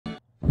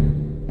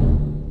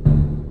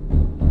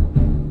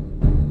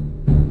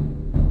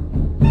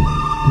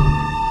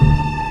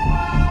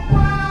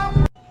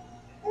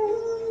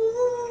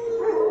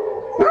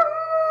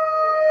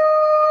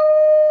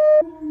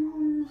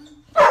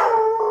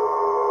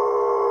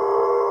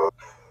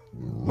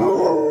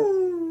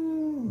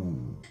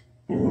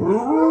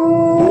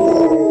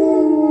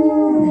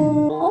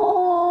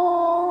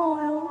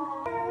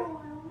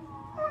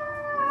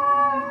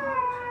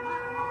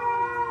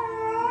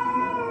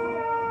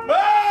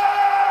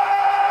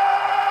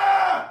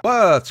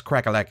What's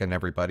crack-a-lackin',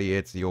 everybody?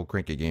 It's the old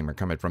Cranky Gamer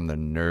coming from the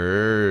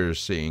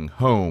nursing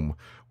home,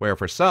 where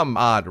for some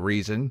odd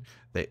reason,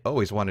 they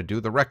always want to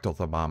do the rectal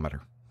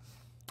thermometer.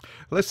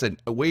 Listen,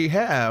 we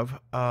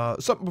have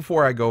something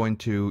before I go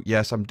into,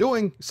 yes, I'm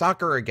doing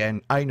soccer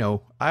again. I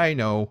know.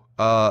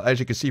 As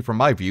you can see from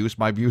my views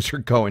are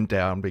going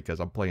down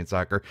because I'm playing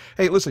soccer.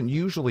 Hey, listen,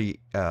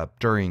 usually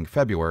during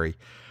February,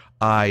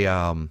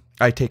 I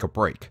take a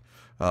break.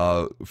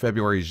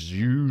 February is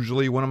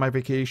usually one of my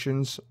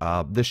vacations.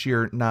 This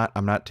year,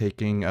 I'm not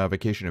taking a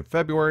vacation in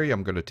February.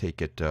 I'm going to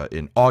take it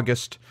in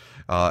August,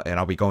 and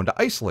I'll be going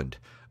to Iceland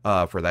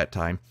for that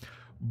time.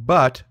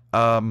 But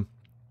yeah,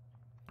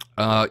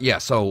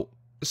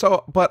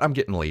 but I'm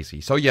getting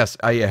lazy. So yes,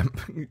 I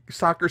am.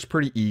 Soccer's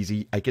pretty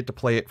easy. I get to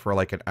play it for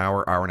like an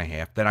hour, hour and a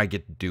half. Then I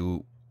get to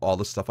do all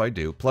the stuff I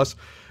do. Plus,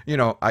 you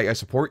know, I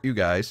support you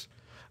guys.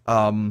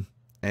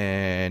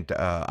 And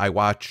I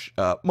watch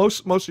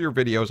most of your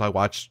videos. I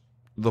watch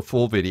the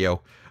full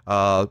video.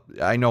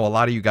 I know a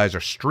lot of you guys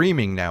are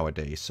streaming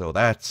nowadays, so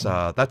that's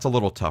a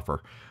little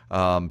tougher.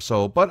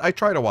 But I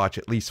try to watch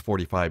at least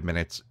 45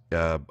 minutes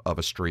of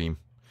a stream.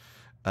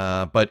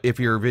 But if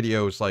your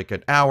video is like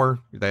an hour,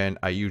 then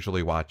I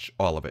usually watch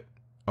all of it.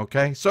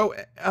 Okay, so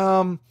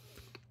I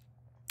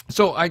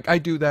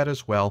do that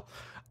as well.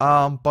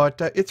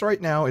 But it's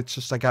right now, it's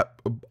just I got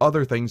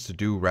other things to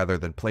do rather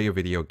than play a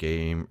video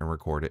game and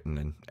record it and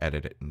then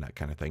edit it and that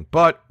kind of thing.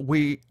 But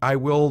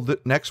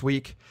next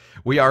week,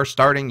 we are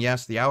starting,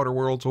 yes, the Outer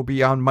Worlds will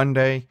be on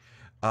Monday.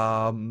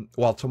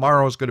 Well,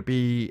 tomorrow is going to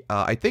be,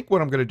 I think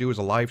what I'm going to do is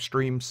a live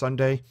stream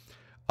Sunday.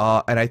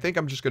 And I think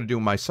I'm just going to do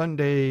my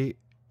Sunday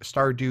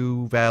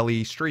Stardew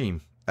Valley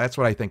stream. That's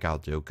what I think I'll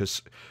do,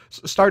 because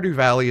Stardew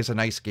Valley is a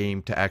nice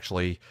game to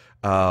actually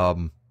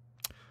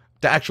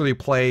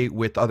play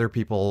with other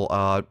people,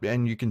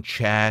 and you can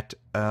chat,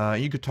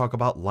 you could talk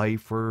about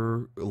life,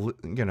 or,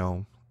 you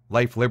know,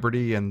 life,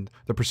 liberty, and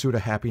the pursuit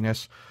of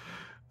happiness.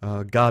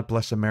 God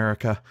bless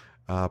America.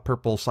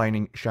 Purple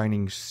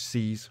shining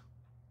seas.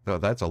 Oh,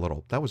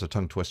 that was a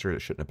tongue twister. It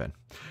shouldn't have been.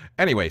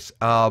 Anyways,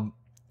 as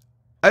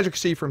you can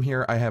see from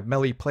here, I have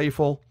MELI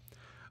Playful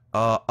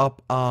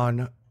up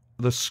on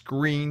the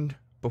screen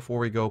before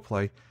we go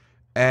play.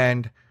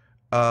 And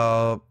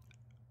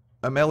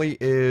MELI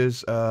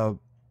is...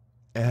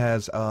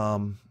 has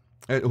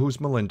who's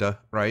Melinda,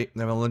 right?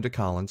 Melinda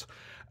Collins.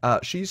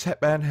 She's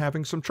been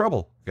having some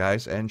trouble,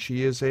 guys, and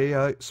she is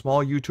a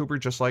small YouTuber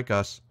just like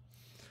us.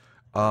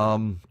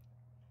 And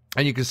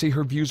you can see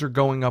her views are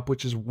going up,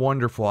 which is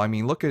wonderful. I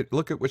mean, look at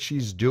what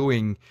she's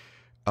doing,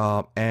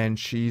 and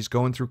she's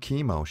going through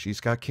chemo.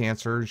 She's got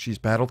cancer. She's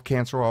battled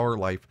cancer all her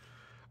life.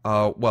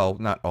 Well,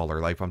 not all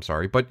her life, I'm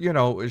sorry, but you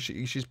know,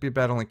 she's been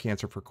battling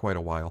cancer for quite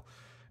a while.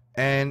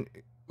 And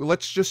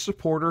let's just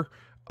support her.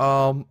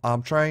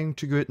 I'm trying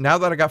to get, now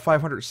that I got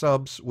 500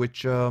 subs,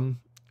 which,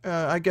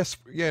 I guess,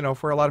 you know,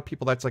 for a lot of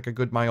people, that's like a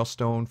good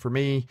milestone. For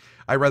me,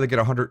 I'd rather get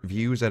 100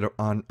 views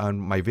on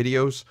my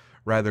videos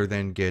rather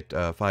than get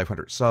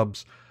 500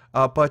 subs.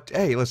 But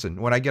hey, listen,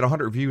 when I get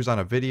 100 views on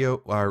a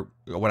video, or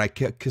when I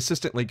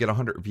consistently get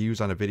 100 views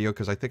on a video,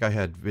 because I think I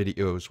had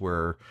videos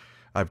where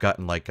I've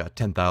gotten like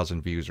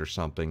 10,000 views or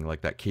something,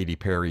 like that Katy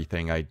Perry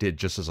thing I did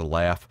just as a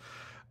laugh.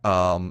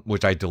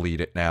 Which I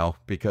delete it now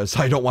because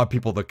I don't want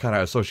people to kind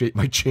of associate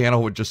my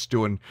channel with just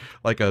doing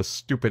like a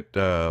stupid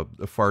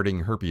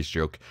farting herpes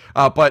joke.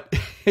 But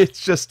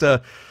it's just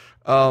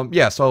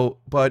yeah. So,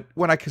 but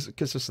when I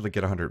consistently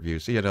get 100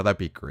 views, you know, that'd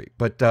be great.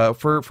 But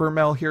for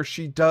Mel here,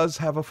 she does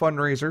have a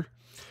fundraiser.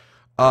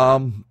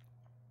 And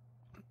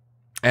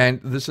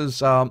this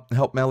is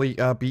help MELI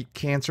beat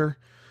cancer.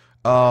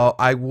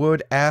 I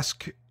would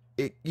ask,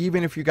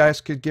 even if you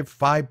guys could give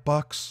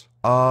 $5.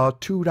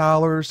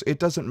 $2, it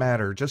doesn't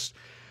matter. Just,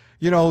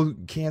 you know,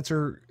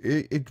 cancer,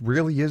 it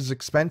really is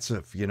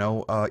expensive, you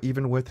know,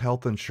 even with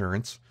health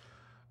insurance.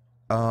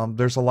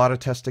 There's a lot of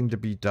testing to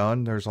be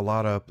done. There's a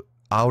lot of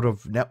out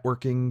of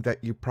networking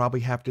that you probably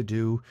have to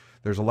do.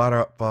 There's a lot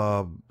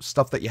of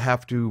stuff that you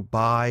have to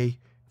buy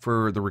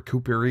for the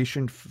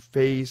recuperation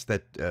phase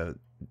that,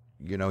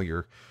 you know,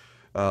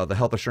 the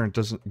health insurance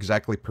doesn't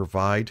exactly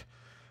provide.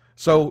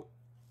 So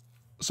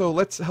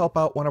let's help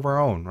out one of our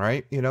own,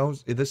 right? You know,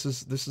 this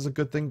is a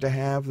good thing to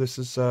have. This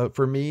is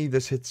for me.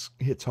 This hits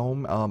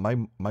home.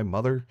 My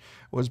mother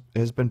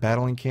has been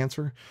battling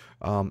cancer,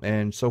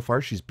 and so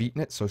far she's beaten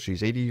it. So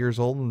she's 80 years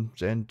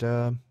old,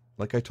 and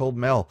like I told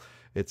Mel,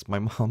 my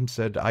mom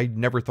said I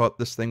never thought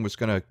this thing was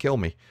gonna kill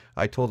me.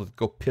 I told her to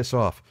go piss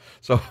off.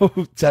 So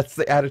that's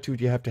the attitude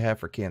you have to have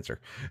for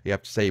cancer. You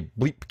have to say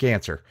bleep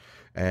cancer.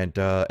 And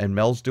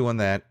Mel's doing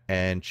that,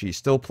 and she's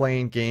still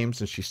playing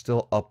games, and she's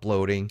still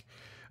uploading.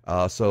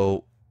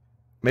 So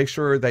make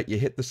sure that you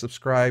hit the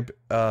subscribe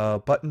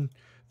button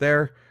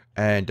there,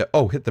 and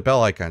oh, hit the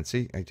bell icon.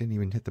 See, I didn't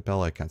even hit the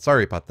bell icon.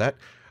 Sorry about that.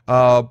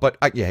 But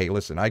yeah, hey,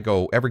 listen, I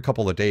go every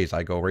couple of days.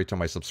 I go right to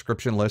my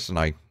subscription list, and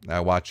I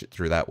watch it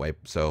through that way.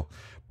 So,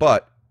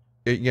 but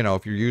you know,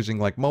 if you're using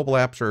like mobile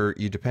apps or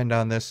you depend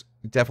on this,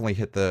 definitely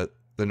hit the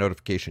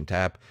notification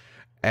tab,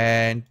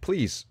 and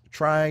please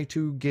try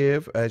to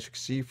give, as you can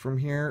see from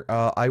here.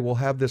 I will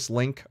have this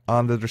link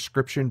on the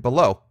description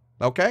below.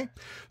 Okay,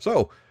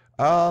 so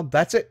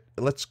that's it.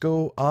 Let's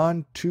go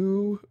on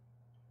to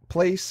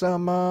play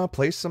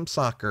some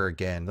soccer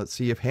again. Let's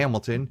see if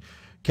Hamilton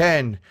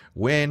can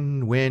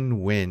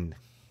win.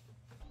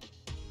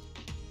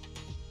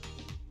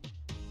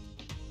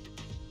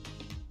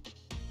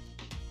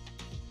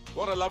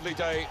 What a lovely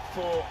day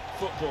for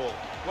football.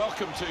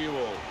 Welcome to you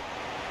all.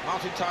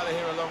 Martin Tyler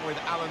here along with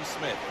Alan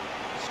Smith.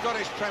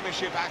 Scottish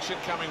Premiership action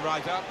coming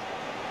right up.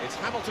 It's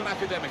Hamilton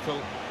Academical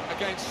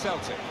against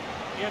Celtic.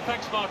 Yeah,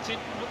 thanks Martin.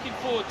 Looking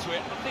forward to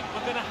it. I think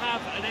we're going to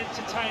have an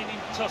entertaining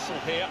tussle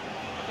here.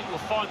 I think we'll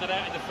find that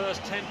out in the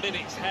first 10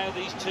 minutes how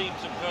these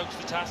teams approach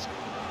the task.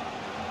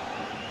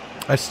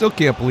 I still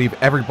can't believe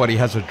everybody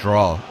has a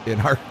draw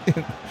in our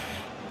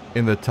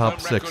in the top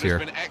Home 6 here.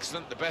 Has been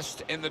excellent, the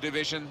best in the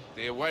division.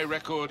 The away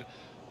record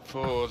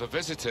for the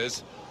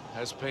visitors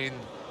has been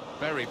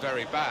very,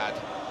 very bad,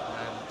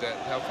 and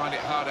they'll find it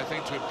hard, I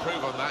think, to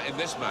improve on that in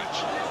this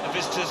match. The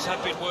visitors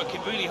have been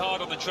working really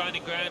hard on the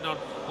training ground, on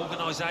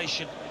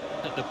organisation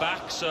at the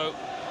back, so it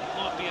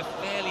might be a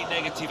fairly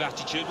negative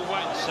attitude. We'll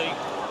wait and see.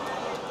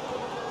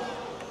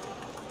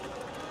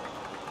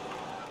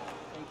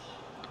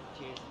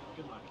 Cheers.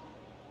 Good luck.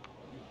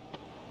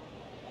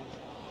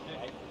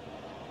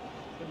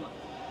 Good luck.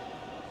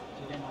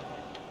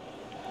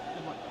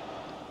 Good luck.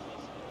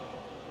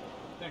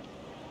 Thanks.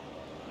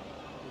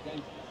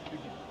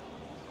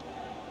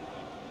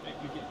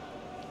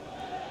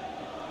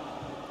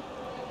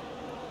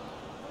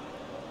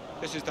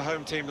 This is the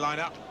home team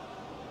lineup.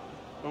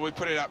 Well, we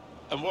put it up,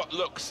 and what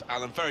looks,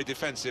 Alan, very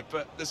defensive,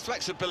 but there's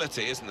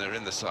flexibility, isn't there,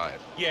 in the side?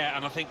 Yeah,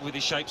 and I think with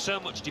his shape, so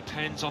much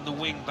depends on the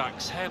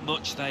wing-backs, how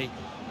much they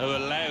are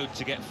allowed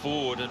to get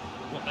forward and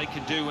what they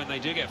can do when they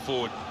do get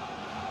forward.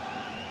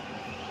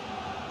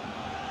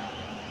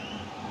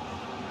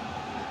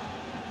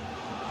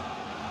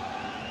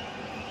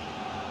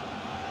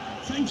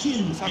 Thank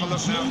you. Let's have a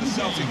look now at the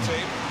Celtic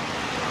team.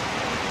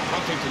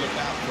 One thing to look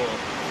out for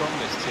from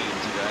this team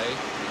today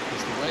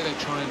is the way they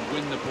try and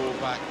win the ball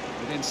back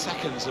within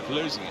seconds of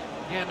losing it.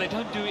 Yeah, and they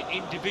don't do it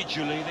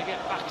individually. They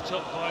get backed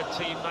up by a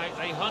teammate.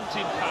 They hunt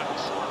in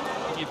packs.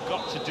 And you've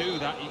got to do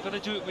that. You've got to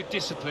do it with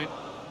discipline.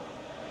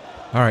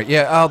 All right,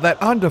 yeah,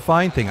 that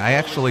undefined thing, I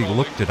actually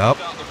looked it up.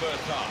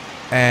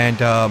 And,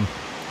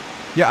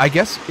 yeah, I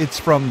guess it's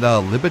from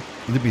the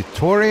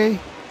Libitore.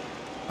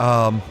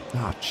 Oh,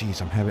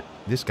 jeez,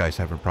 this guy's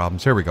having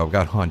problems. Here we go, we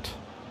got Hunt.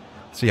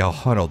 Let's see how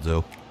Hunt will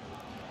do.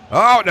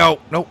 Oh,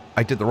 no,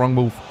 I did the wrong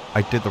move.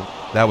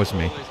 That was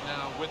me.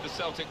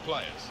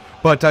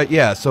 But,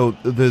 yeah, so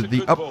the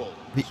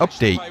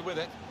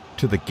update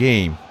to the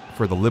game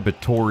for the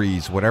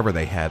Libitores, whatever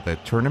they had, the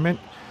tournament,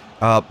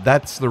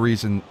 that's the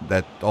reason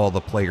that all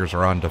the players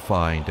are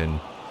undefined. And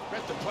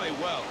Read the play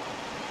well.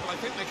 I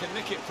think they can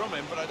nick it from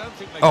him, but I don't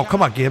think they oh, can.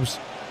 come on, Gibbs.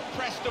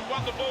 Preston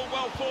won the ball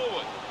well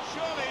forward.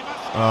 Surely he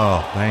must.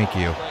 Oh, thank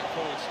you. Great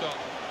forward stop.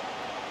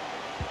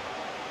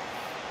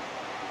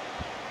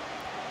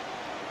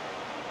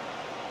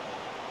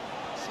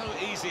 So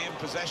easy in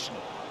possession.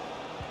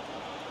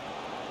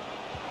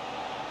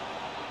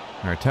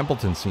 All right,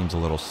 Templeton seems a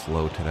little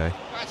slow today.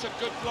 That's a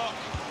good block.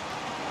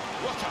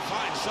 What a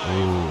fine save.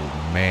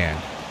 Oh,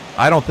 man.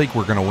 I don't think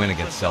we're going to win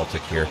against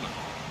Celtic here.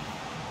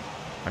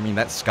 I mean,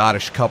 that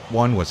Scottish Cup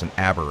one was an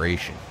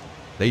aberration.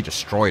 They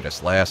destroyed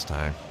us last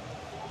time.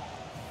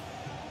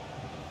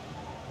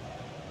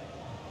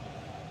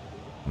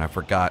 And I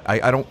forgot.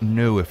 I don't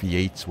know if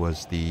Yates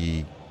was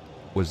the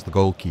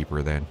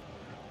goalkeeper then,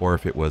 or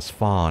if it was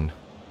Fawn.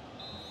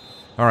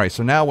 All right,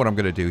 so now what I'm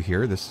going to do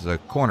here, this is a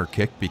corner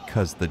kick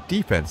because the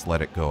defense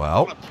let it go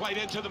out. Played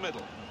into the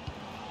middle.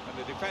 And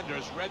the defender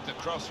has read the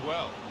cross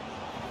well.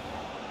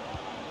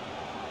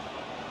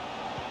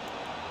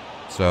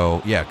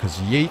 So, yeah,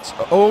 because Yates...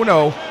 Oh,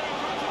 no.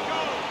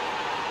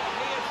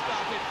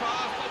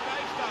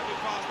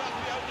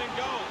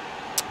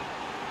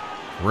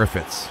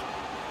 Griffiths.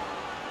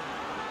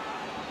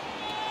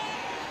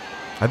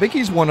 I think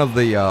he's one of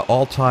the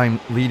all-time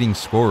leading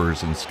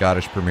scorers in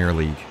Scottish Premier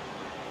League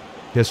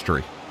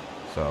history.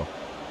 So...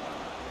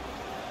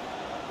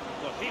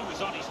 Well, he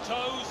was on his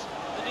toes.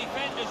 The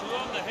defenders were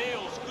on the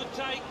heels. Good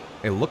take.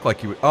 It looked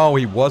like he was... Oh,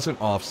 he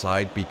wasn't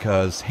offside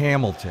because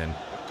Hamilton...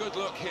 A good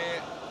look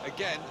here,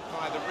 again,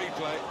 by the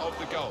replay of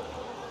the goal.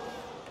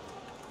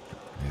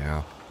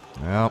 Yeah.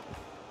 Well.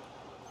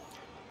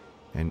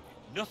 And...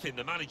 Nothing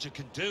the manager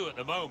can do at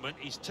the moment.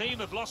 His team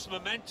have lost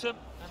momentum,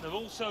 and they're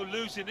also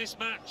losing this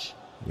match.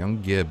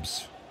 Young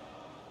Gibbs.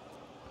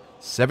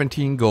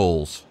 17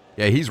 goals.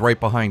 Yeah, he's right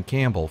behind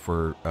Campbell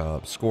for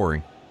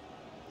scoring.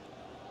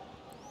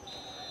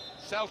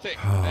 Celtic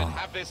then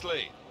have this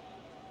lead.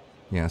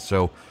 Yeah,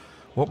 so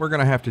what we're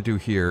going to have to do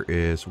here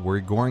is we're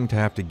going to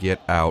have to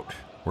get out.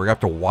 We're going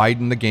to have to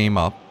widen the game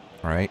up,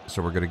 all right?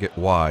 So we're going to get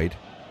wide.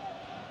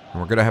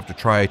 And we're going to have to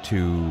try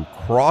to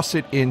cross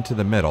it into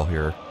the middle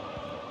here.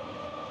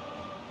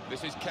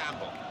 This is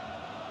Campbell.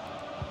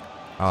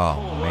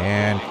 Oh,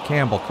 man.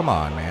 Campbell, come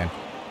on, man.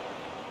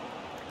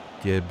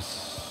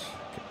 Gibbs.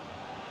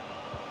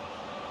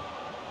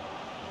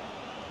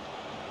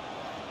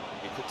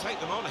 Could take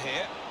them on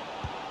here.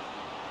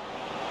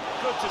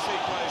 Good to see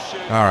players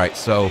shoot. All right,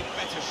 so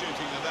Better shooting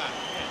than that.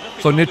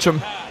 Yeah, So Nitcham,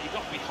 you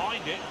got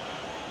behind it.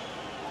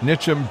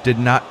 Nitcham did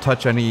not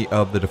touch any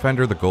of the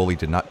defender. The goalie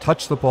did not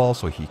touch the ball,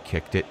 so he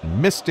kicked it,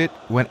 missed it,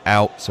 went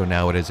out. So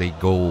now it is a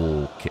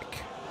goal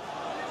kick.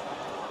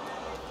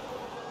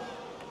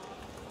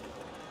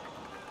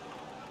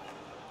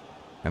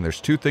 And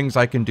there's two things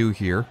I can do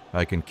here.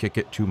 I can kick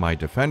it to my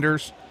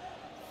defenders,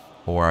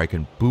 or I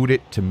can boot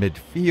it to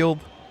midfield.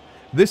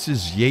 This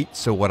is Yates,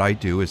 so what I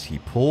do is he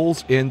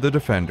pulls in the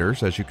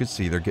defenders. As you can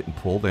see, they're getting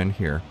pulled in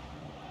here.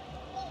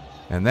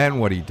 And then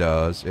what he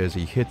does is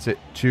he hits it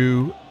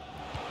to,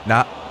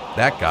 not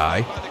that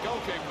guy. By the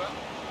goalkeeper.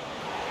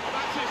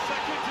 That's his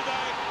second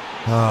today.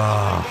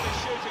 Ah. With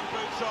his shooting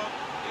boots on.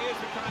 He is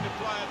the kind of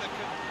player that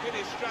can hit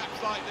his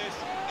straps like this.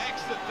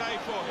 Excellent day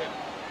for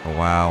him.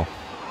 Wow.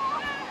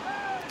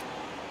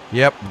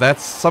 Yep,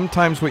 that's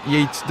sometimes what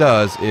Yates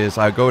does is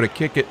I go to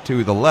kick it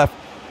to the left,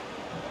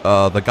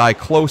 the guy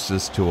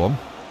closest to him,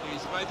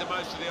 He's made the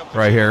most of the opportunity.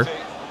 right here.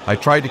 I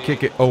tried to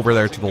kick it over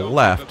there to the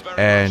left,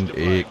 and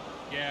he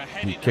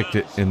kicked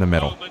it in the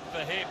middle.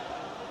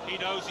 He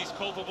knows he's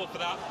culpable for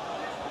that.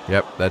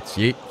 Yep, that's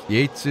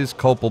Yates is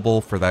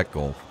culpable for that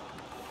goal.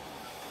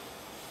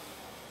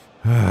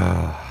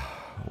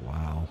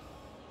 Wow.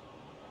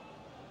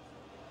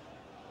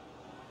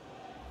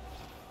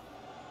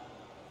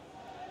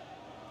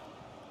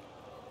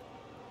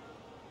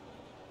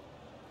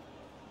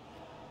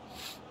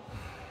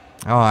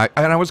 Oh,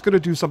 and I was going to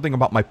do something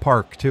about my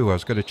park, too. I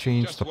was going to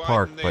change Just the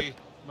park, widen but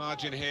the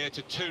margin here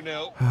to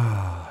 2-0.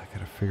 I got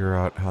to figure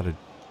out how to...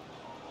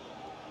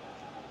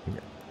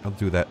 I'll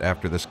do that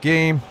after this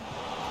game.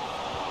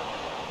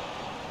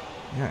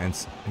 Yeah, and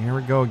here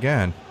we go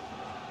again.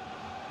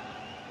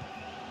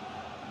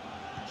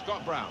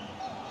 Scott Brown.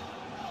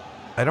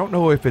 I don't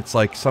know if it's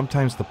like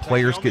sometimes the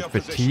players get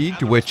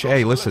fatigued, which,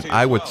 hey, listen,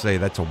 I would say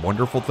that's a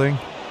wonderful thing.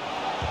 He's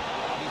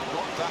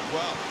blocked that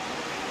well.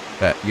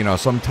 That, you know,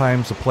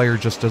 sometimes a player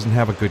just doesn't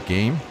have a good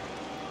game.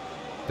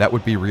 That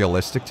would be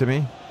realistic to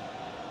me.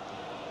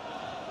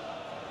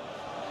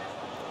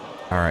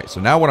 All right, so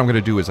now what I'm going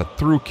to do is a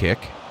through kick.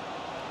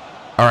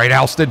 All right,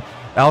 Alston.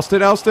 Alston,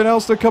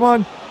 come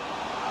on.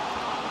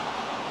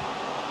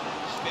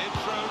 Steered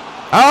through.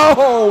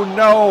 Oh,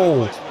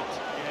 no. Placement.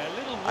 Yeah, a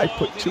little I wide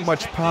put in too his much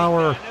technique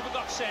power. there, never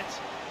got set.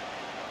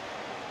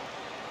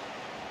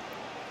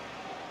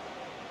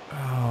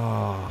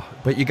 Oh,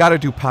 but you got to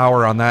do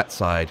power on that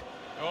side.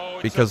 Oh,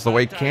 it's Because a the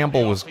way bad day Campbell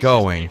in the was office,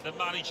 going, isn't it? The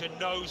manager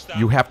knows that.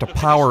 you have to Look at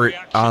his power it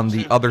reaction on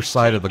the to other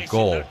side of the missing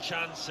goal. that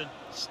chance and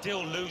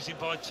still losing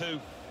by 2.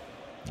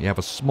 You have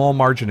a small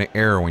margin of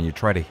error when you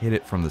try to hit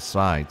it from the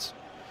sides.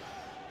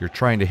 You're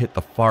trying to hit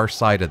the far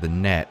side of the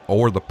net,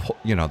 or the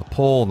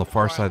pole on the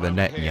far side of the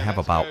net, and you have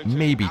about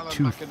maybe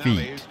 2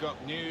 feet. Who's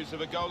got news of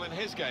a goal in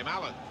his game,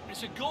 Alan.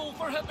 It's a goal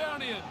for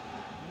Hibernian.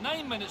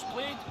 9 minutes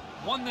played,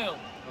 1-0.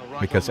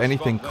 Because on the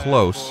anything spot there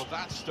close- for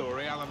that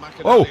story, Alan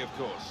McAnally, Oh! of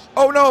course.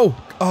 Oh, no!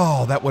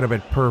 Oh, that would have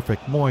been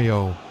perfect.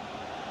 Moyo.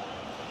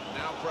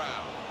 Now Brown.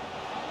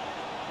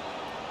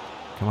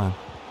 Come on.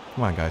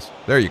 Come on, guys.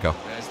 There you go.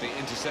 There's the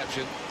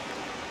interception.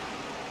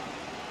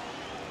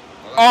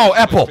 Well, Oh, that's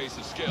a Apple! good piece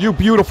of skill. You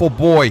beautiful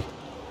boy.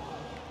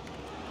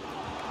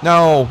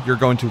 No, you're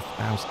going too...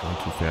 I was going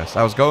too fast.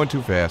 I was going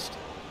too fast.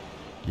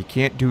 You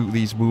can't do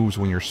these moves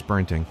when you're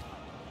sprinting.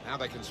 Now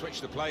they can switch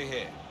the play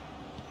here.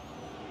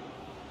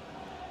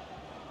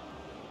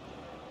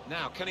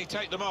 Now, can he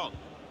take them on?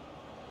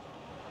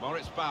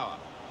 Moritz Bauer.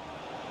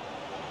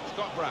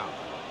 Scott Brown.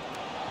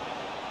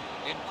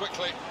 In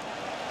quickly.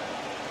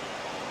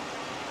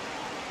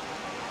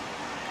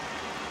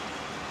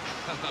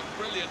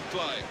 Brilliant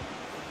play.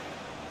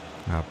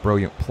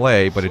 Brilliant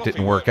play, but it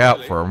didn't work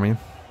out for me.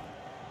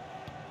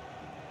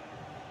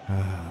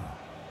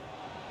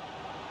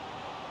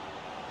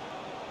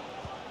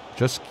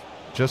 Just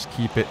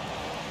keep it.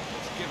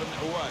 It's given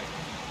away.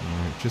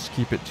 Just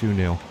keep it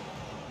 2-0.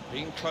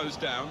 Being closed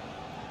down.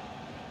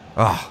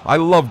 Ah, I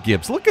love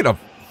Gibbs. Look at him.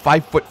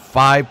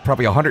 5'5",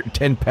 probably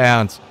 110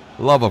 pounds.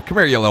 Love him. Come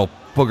here, you little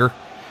booger.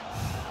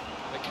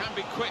 They can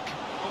be quick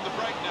on the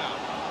break now.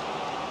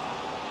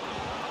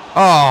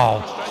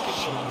 Oh,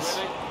 Frustrating one, jeez.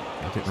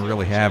 really. I didn't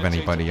really have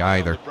anybody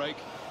either.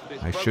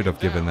 I should have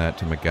given that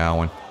to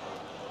McGowan.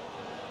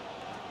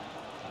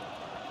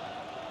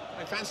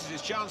 He fancies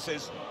his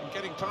chances in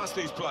getting past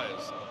these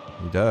players.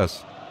 He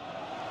does.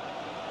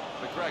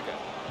 McGregor.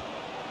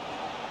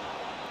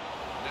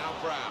 Now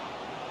Brown.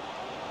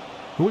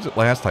 Who was it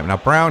last time? Now,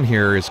 Brown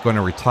here is going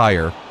to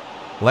retire.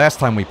 Last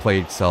time we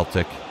played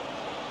Celtic,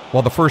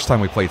 well, the first time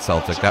we played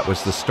Celtic, that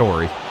was the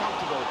story.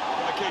 Comfortable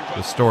for the keeper.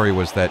 The story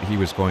was that he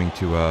was going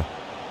to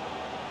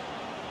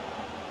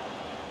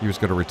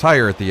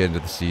retire at the end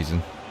of the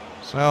season.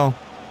 So,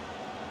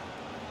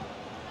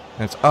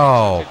 that's,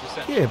 oh,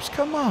 Gibbs,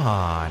 come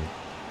on.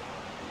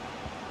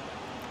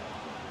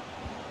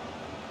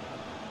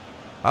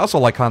 I also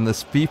like on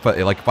this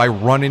FIFA, like if I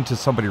run into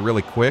somebody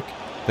really quick,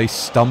 they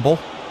stumble.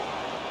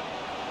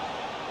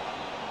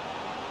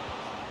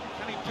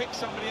 Can he pick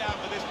somebody out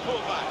with this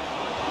pullback?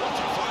 What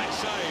What a fine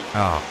save.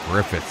 Oh,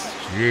 Griffiths.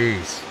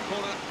 Jeez.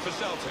 Corner for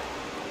Celtic.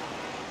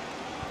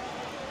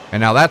 And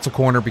now that's a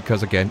corner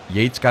because, again,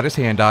 Yates got his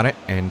hand on it,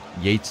 and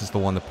Yates is the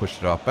one that pushed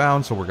it off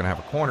bounds, so we're going to have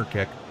a corner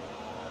kick.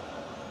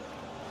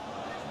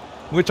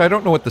 Which I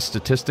don't know what the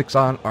statistics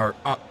are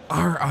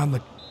on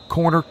the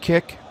corner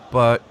kick,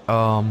 but,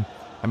 I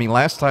mean,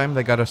 last time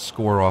they got a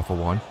score off of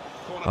one.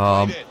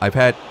 I've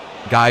had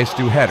guys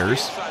do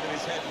headers. Inside of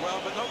his head well,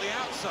 but not the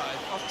outside,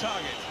 off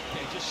target.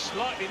 He just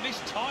slightly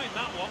mistimed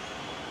that one.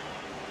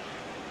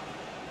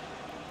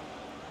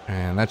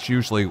 And that's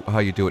usually how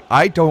you do it.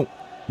 I don't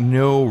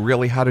know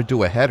really how to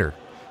do a header.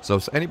 So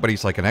if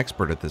anybody's like an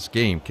expert at this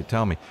game can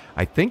tell me.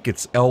 I think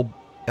it's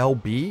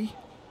LB.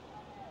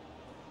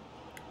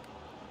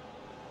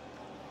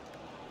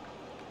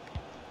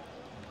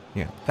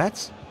 Yeah,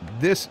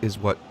 this is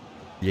what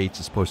Yates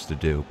is supposed to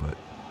do, but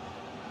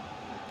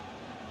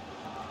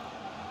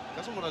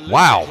Doesn't want to lose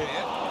wow. it here.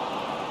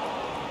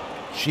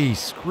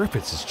 Jeez,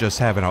 Griffiths is just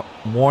having a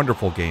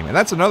wonderful game. And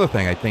that's another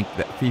thing I think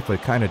that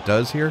FIFA kind of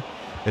does here.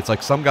 It's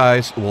like some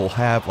guys will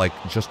have like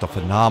just a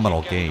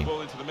phenomenal Getting game. the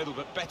ball into the middle,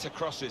 but better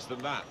crosses than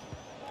that.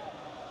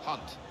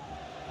 Hunt.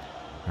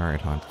 All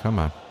right, Hunt, come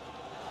on.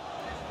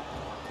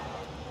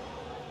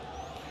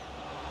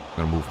 I'm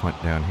going to move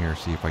Hunt down here,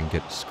 see if I can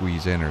get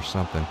squeeze in or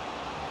something.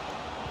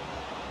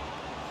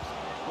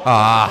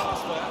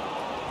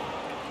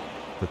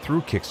 The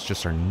through kicks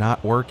just are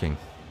not working.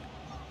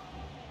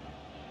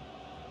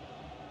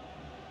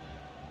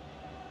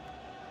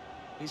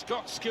 He's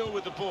got skill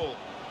with the ball,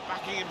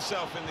 backing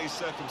himself in these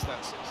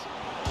circumstances.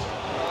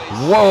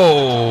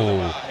 Whoa!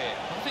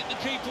 I think the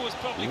keeper was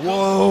probably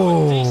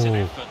Whoa! a decent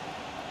effort.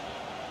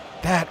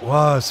 That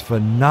was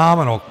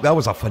phenomenal. That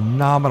was a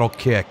phenomenal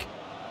kick.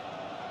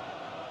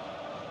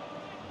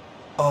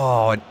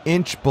 Oh, an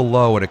inch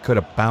below it, it could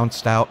have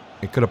bounced out.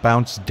 It could have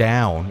bounced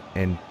down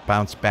and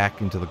bounced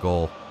back into the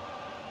goal.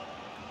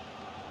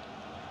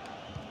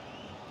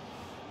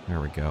 There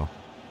we go.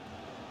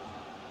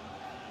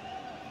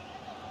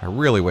 I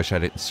really wish I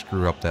didn't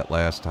screw up that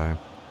last time.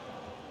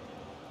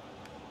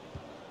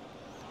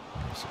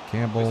 There's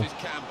Campbell. This is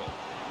Campbell.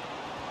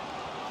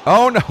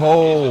 Oh no!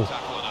 Here's a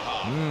tackle and a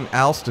half.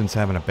 Alston's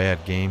having a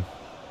bad game.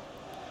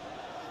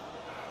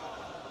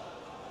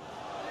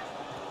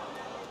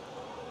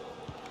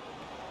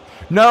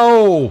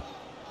 No!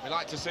 We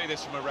like to see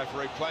this from a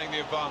referee playing the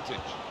advantage.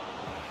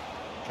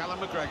 Callum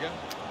McGregor.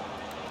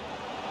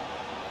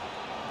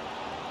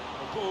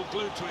 The ball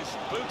glued to his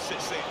boots,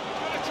 it seems.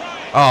 Gonna try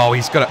it. Oh,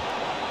 he's gonna...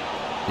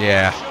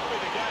 Yeah. Should be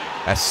the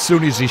game. As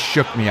soon as he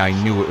shook me, I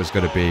knew it was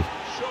gonna be.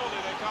 Surely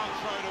they can't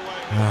throw it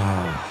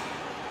away.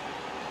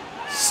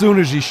 As soon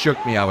as he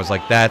shook me, I was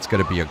like, that's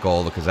gonna be a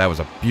goal, because that was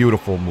a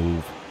beautiful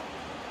move.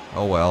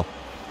 Oh well.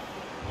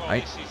 Well,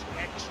 Right. this is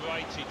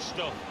X-rated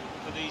stuff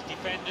for these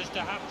defenders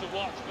to have to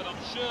watch, but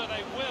I'm sure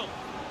they will.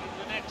 In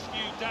the next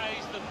few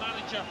days, the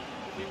manager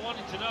will be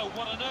wanting to know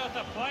what on earth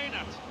they're playing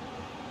at.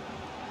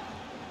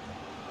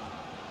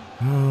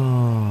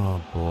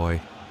 Oh,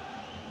 boy.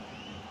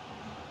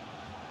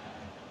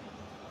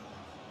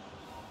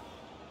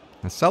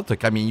 The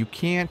Celtic, I mean, you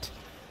can't...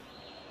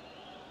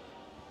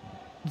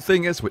 The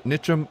thing is, with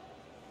Nitcham,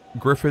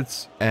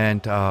 Griffiths,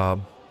 and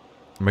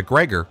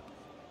McGregor,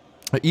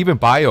 even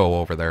Bio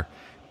over there,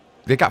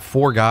 they got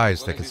 4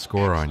 guys that can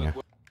score on you.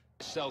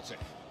 Celtic.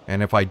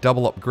 And if I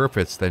double up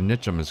Griffiths, then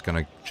Nitcham is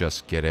going to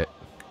just get it.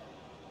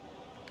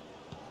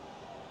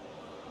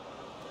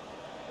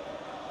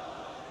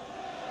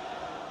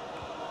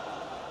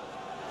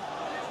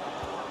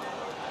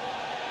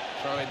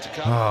 Throw in to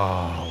come.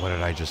 Oh, what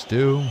did I just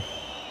do?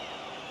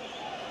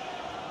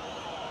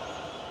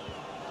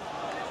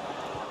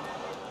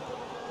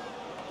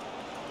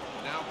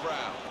 Now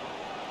Brown.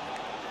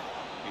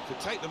 You could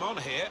take them on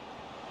here.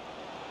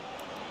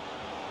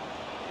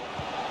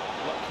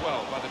 Blocked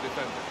well by the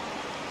defender.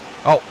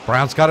 Oh,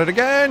 Brown's got it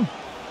again.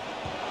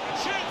 And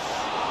shoots!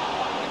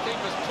 The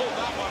keeper's pulled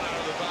that one out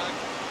of the bag.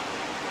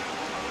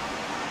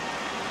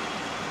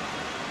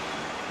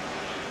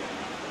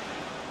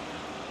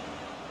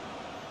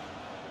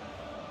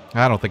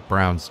 I don't think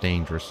Brown's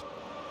dangerous.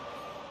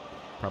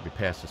 Probably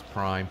past his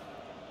prime.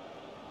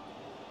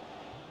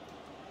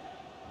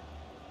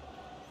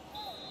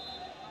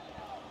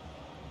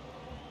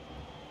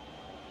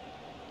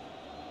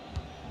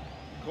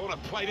 Corner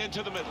played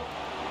into the middle.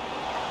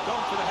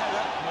 Gone for the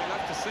header. We'd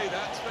love to see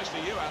that,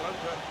 especially you, Alan,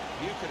 but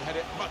you could head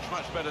it much,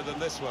 much better than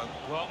this one.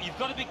 Well, you've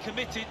got to be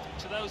committed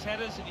to those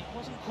headers, and he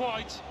wasn't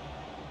quite.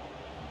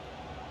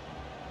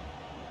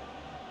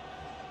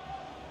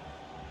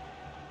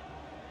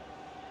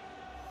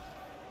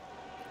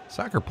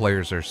 Soccer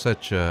players are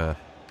such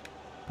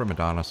prima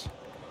donnas.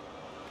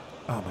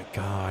 Oh my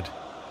God.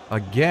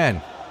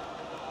 Again.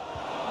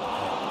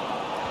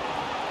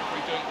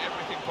 We're doing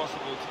everything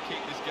possible to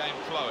keep this game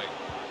flowing.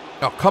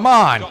 Oh, come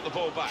on. Got the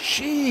ball back.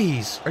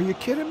 Jeez. Are you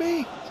kidding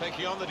me?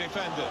 Taking on the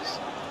defenders.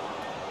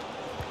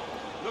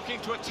 Looking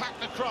to attack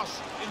the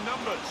cross in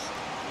numbers.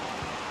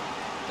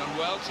 Done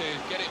well to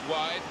get it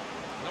wide.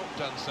 Not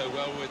done so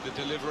well with the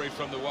delivery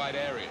from the wide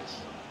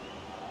areas.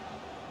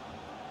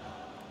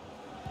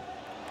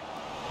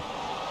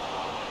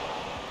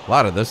 A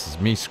lot of this is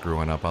me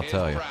screwing up, I'll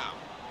tell you. Brown.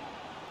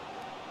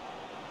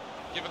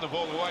 Giving the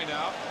ball away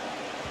now.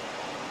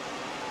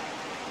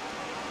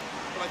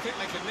 Well, I think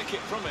they can nick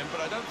it from him,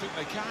 but I don't think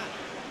they can.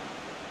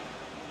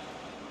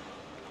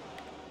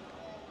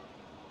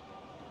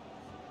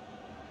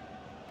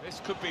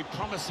 This could be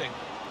promising.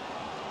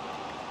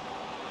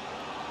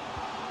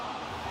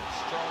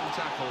 Strong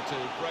tackle to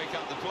break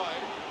up the play.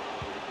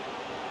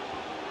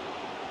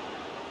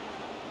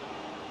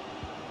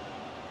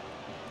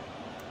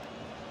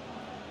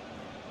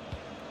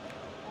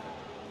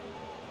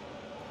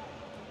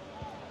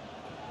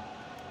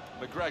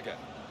 McGregor.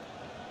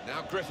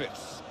 Now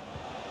Griffiths.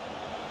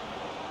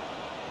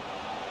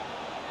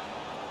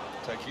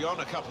 Taking on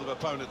a couple of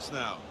opponents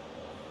now.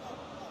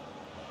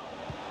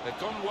 They've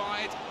gone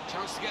wide.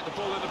 Chance to get the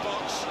ball in the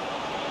box.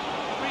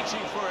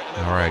 Reaching for it.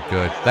 All right,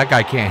 good. That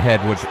guy can't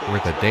head worth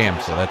a damn,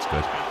 so that's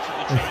good.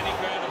 I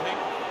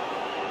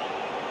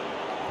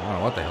don't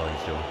know what the hell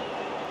he's doing.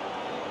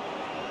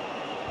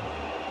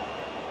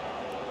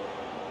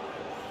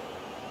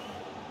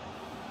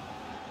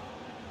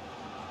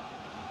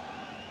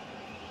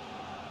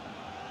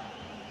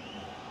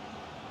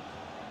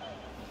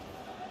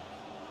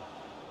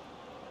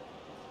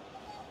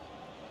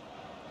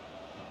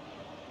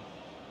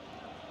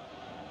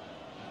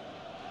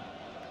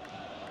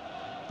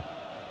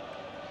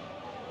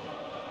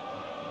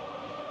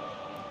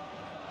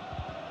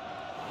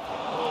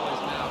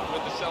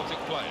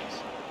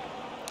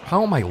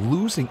 How am I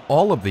losing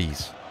all of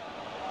these?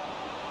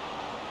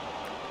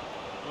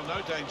 Well,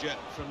 no danger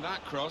from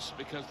that cross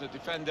because the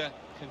defender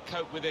can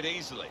cope with it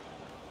easily.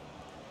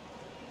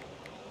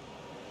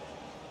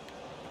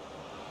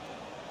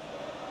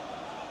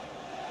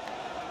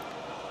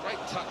 Great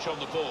touch on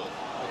the ball.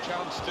 A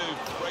chance to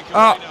break away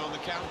now on the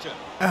counter.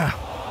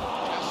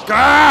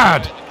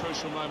 God!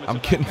 I'm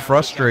getting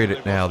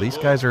frustrated now. These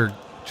guys are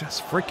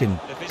just freaking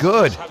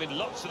good.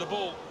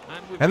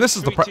 And this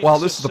is the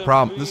this is the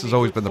problem. This has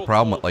always been the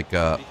problem with like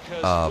the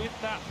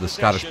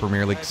Scottish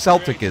Premier League.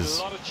 Celtic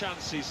is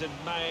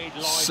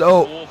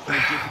so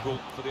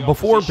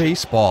before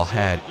baseball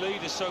had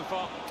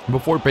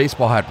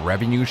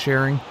revenue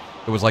sharing.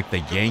 It was like the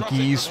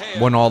Yankees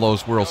won all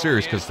those World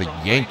Series because the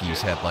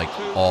Yankees had like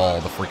all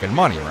the freaking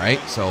money, right?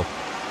 So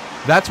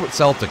that's what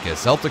Celtic is.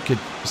 Celtic could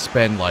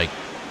spend like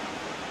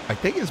I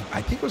think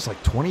it was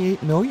like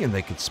 28 million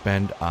they could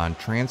spend on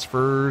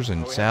transfers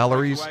and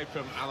salaries,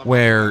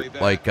 where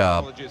like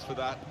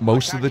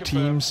most of the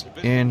teams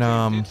in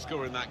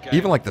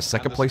even like the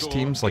second place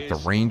teams like the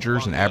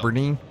Rangers and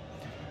Aberdeen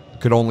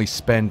could only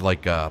spend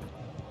like a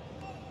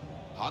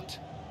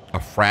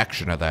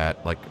fraction of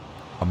that, like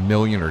a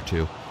million or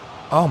two.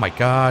 Oh my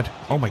god!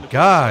 Oh my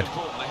god!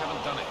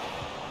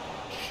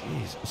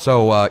 Jeez.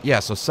 So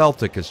yeah, so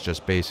Celtic has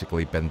just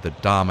basically been the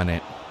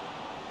dominant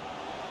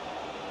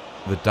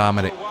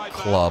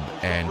club,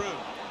 and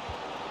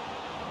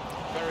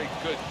very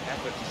good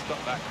effort to stop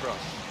that cross,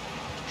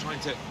 trying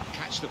to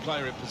catch the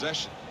player in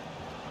possession.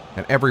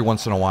 And every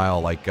once in a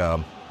while, like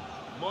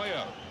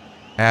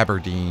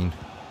Aberdeen,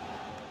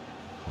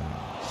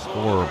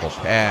 horrible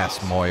pass,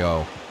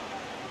 Moyo.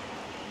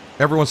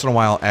 Every once in a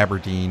while,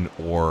 Aberdeen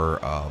or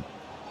a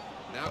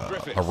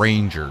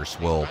Rangers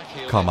will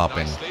come up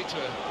and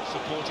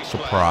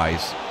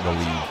surprise the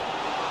league,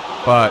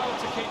 but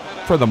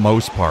for the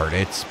most part,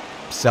 it's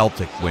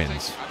Celtic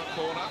wins.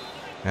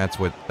 That's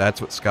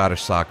what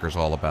Scottish soccer is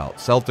all about.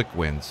 Celtic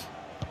wins.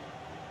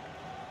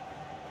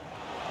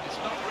 It's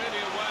not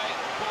really away.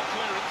 Poor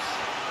clearance.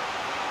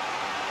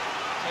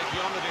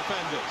 Taking on the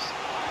defenders.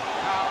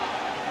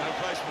 No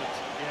placement.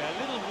 Yeah, a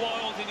little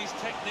wild in his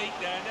technique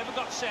there. Never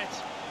got set.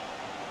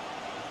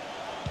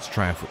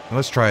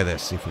 Let's try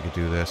this. See if we could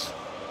do this.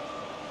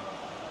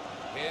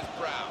 Here's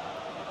Brown.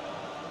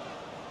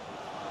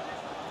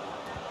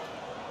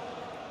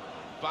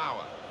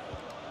 Bauer.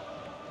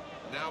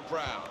 Now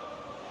Brown.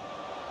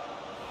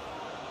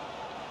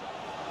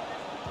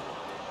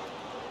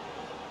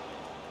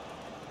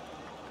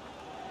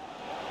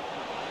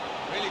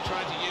 Really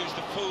trying to use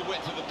the full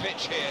width of the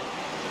pitch here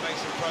to make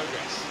some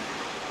progress.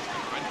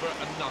 Trying for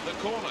another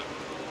corner.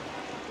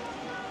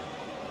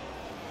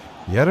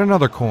 Yet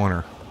another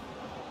corner.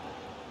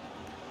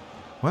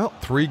 Well,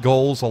 3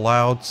 goals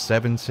allowed,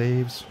 7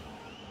 saves.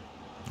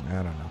 I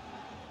don't know.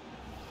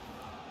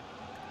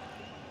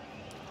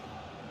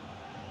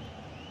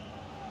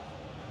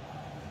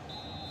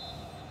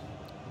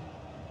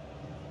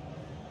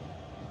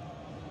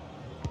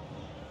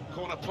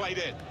 Corner played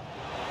in.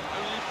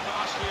 Only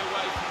partially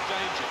away from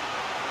danger.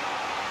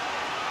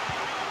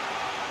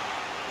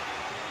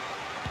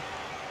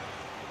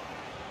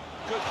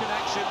 Good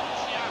connection,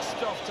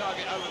 just off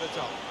target over the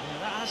top. Yeah,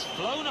 that has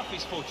flown off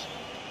his foot.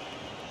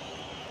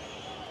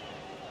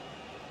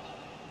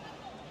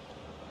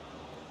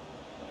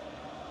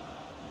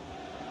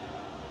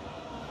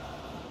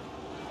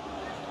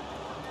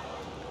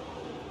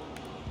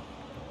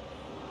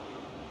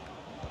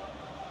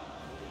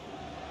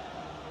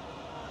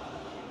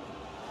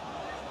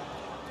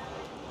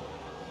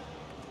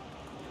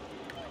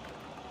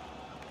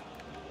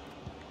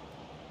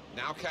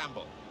 Now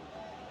Campbell.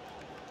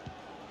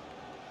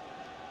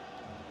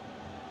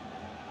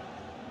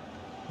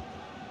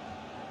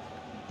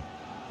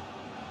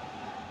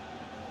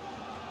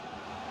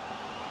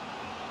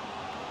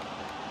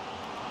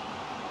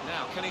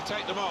 Now, can he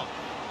take them on?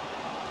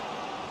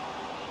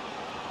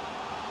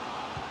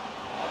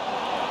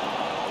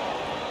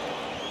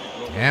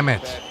 Damn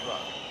it.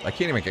 I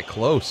can't even get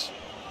close.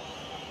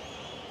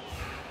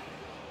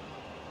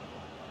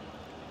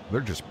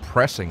 They're just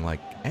pressing like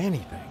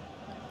anything.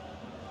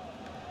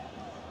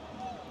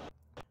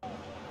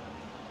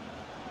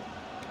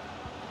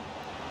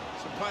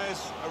 Some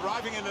players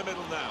arriving in the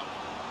middle now.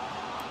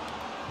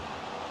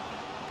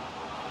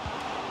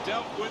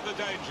 Dealt with the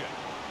danger.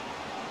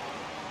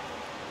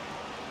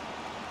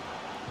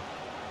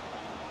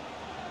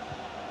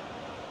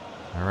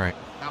 All right.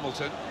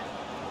 Hamilton.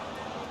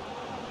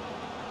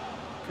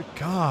 Good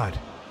God.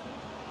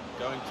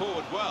 Going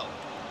forward well.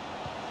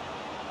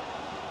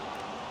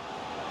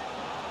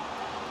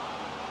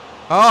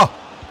 Oh,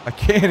 I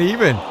can't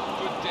even.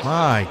 Good distance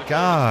My for the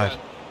God.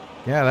 keeper.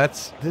 Yeah,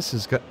 this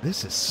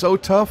is so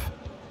tough.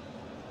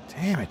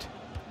 Damn it.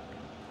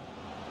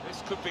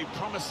 This could be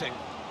promising.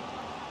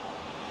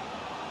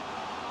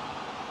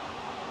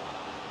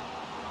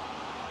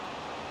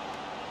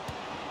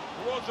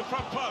 Towards the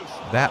front post.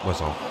 That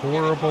was a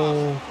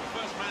horrible.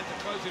 First man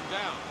to close him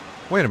down.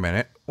 Wait a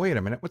minute. Wait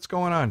a minute. What's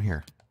going on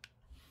here?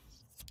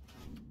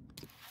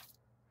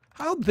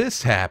 How'd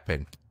this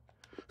happen?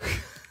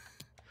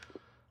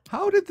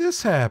 How did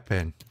this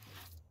happen?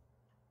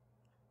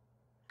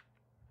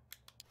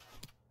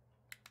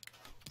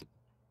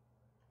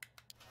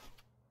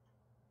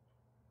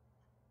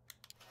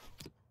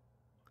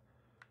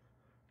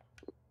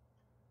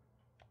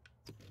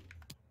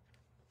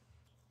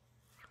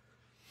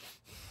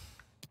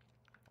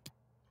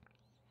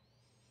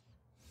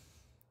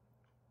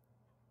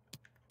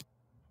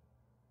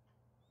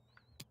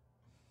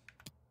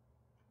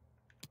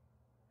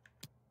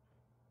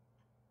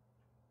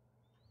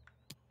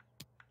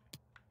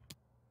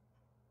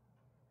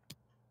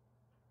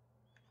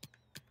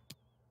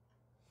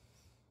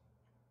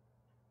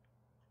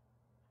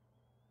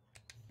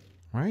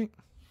 Right?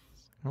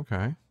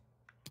 Okay.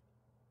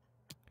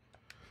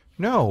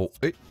 No,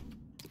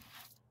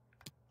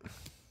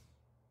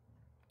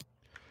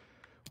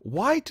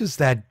 why does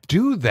that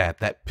do that?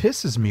 That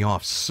pisses me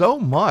off so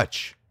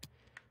much.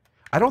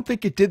 I don't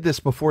think it did this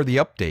before the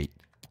update.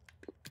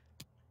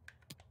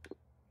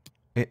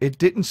 It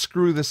didn't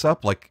screw this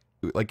up like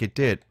it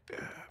did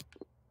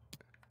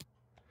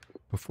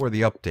before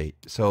the update.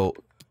 So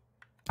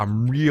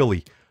I'm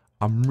really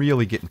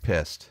getting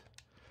pissed.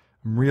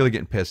 I'm really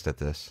getting pissed at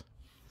this.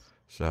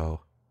 So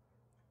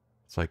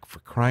it's like,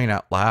 for crying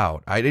out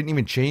loud. I didn't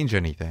even change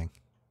anything.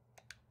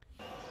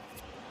 All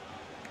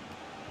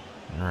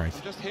right.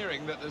 I'm just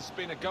hearing that there's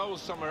been a goal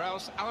somewhere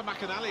else. Alan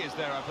McInally is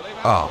there, I believe.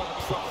 Oh,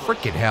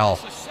 freaking hell.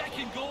 It's the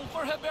second goal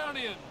for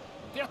Hibernian.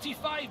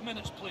 35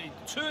 minutes played.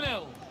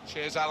 2-0.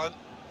 Cheers, Alan.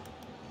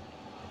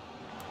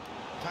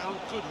 Found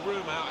good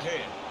room out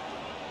here.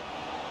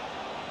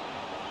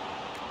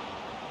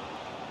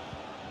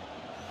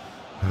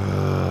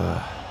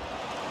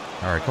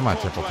 All right, come on,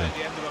 Ball play Templeton. at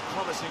the end of a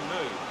promising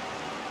move.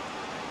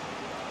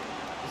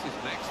 This is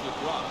an excellent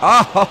run.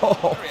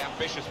 Oh! Very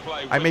ambitious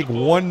play. I with make the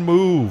ball. one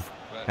move,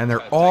 But, and they're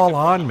taken all from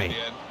on them me. in the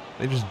end.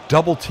 They just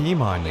double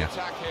team on you.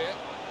 Attack here.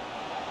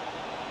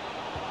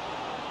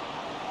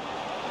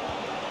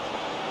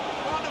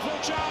 Wonderful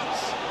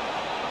chance.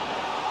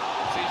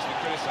 It's easy to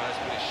criticise,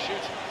 but his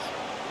shooting is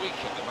weak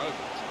at the moment.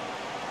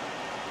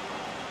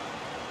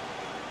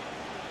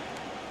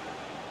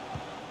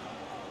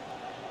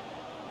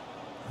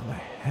 How the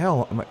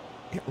hell am I?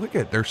 Yeah, look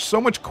at it. They're so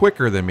much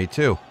quicker than me,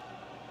 too.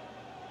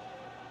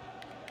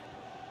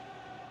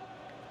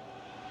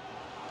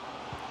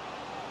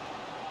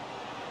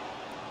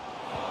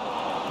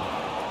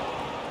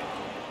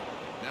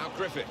 Now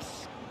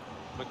Griffiths.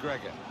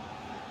 McGregor.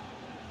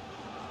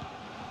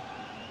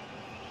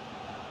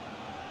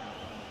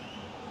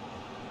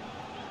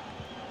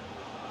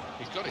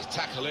 He's got his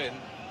tackle in. And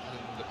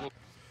the ball...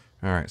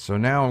 All right, so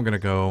now I'm going to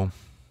go.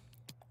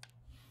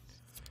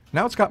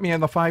 Now it's got me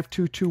in the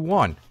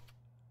 5-2-2-1.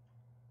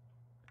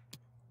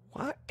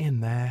 What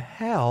in the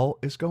hell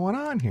is going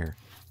on here?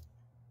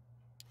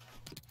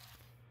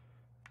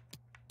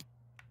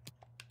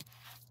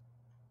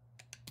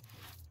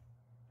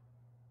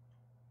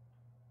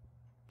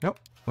 Nope,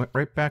 went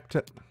right back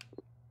to...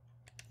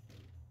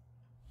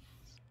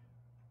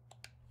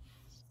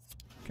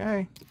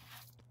 Okay.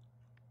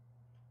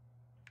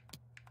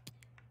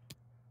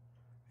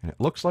 And it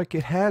looks like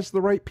it has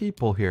the right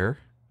people here.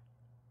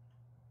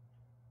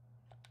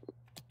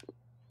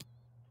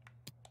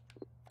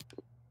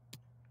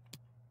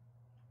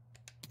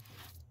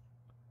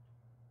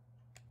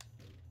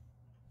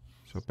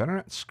 So better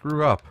not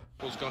screw up.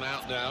 Ball's gone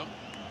out now.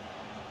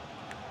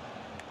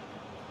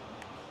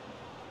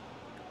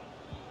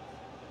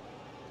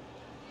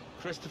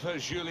 Christopher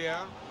Julien.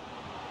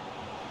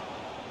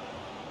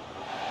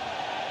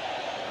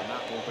 And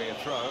that will be a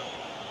throw.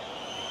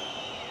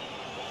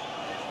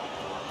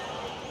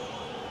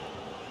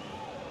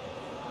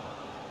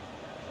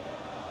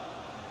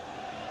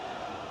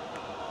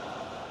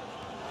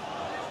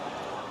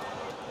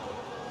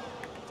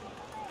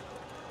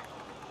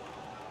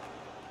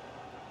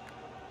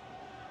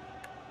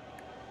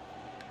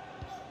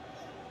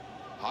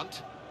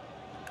 Hunt.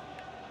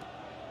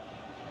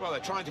 Well, they're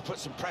trying to put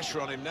some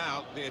pressure on him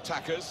now, the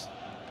attackers.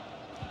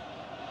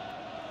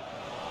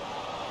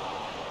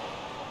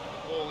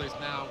 Ball is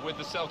now with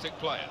the Celtic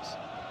players.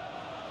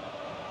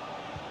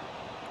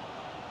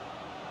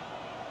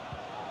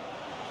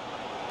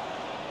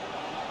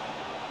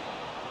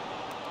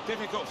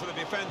 Difficult for the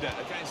defender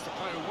against the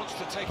player who wants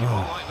to take him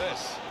on like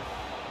this.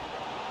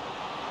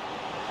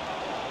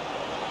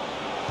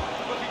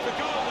 Looking for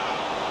goal now.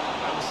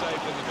 That was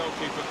saved, and the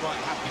goalkeeper quite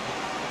happy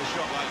with a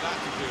shot like that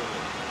to deal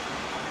with.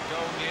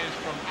 Goal news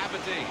from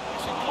Aberdeen.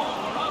 It's a goal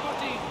for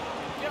Aberdeen.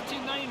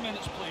 39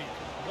 minutes played.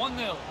 1-0.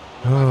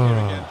 Back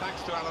here again, thanks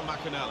to Alan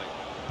McAnally.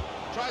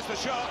 Tries the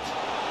shot.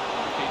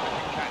 Keeper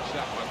can catch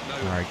that one. No,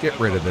 All right, get no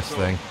rid of problem this at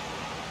all. thing.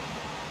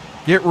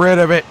 Get rid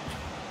of it.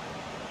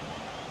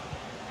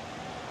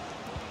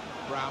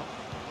 Brown,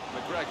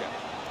 McGregor.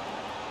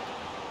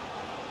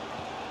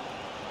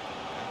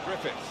 And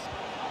Griffiths.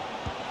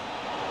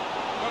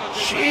 Gotta do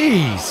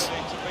Jeez.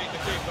 that to beat the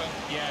keeper.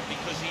 Yeah,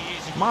 because he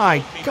is a good My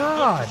goalkeeper, good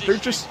God, they're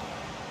positioning. just...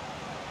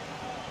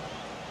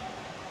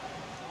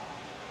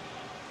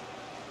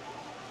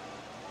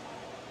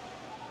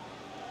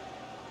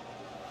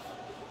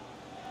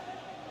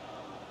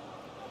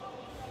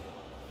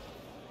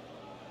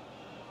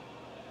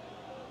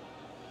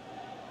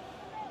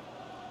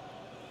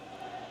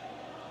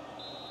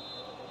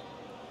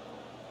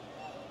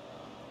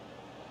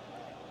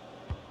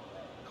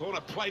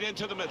 Corner played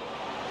into the middle.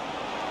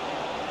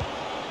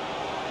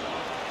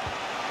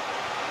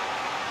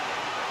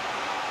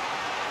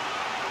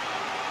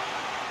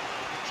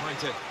 Trying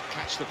to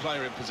catch the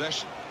player in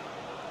possession.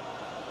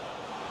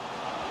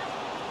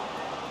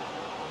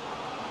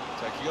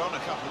 Taking on a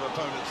couple of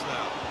opponents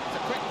now. It's a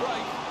quick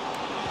break.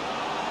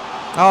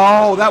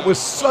 Oh, that was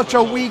such a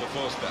Goal for weak...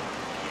 Forster.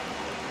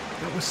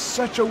 That was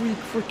such a weak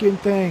freaking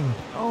thing.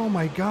 Oh,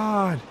 my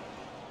God.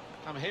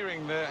 I'm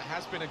hearing there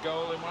has been a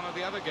goal in one of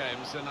the other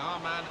games, and our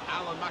man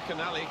Alan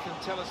McAnally can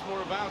tell us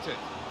more about it.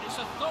 It's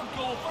a third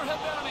goal for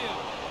Hibernian.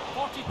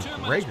 42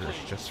 minutes McGregor's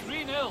played. just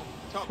 3-0.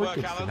 Top work,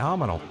 freaking Alan.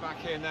 phenomenal. We're back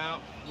here now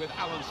with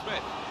Alan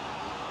Smith.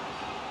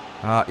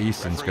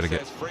 Easton's Referee going to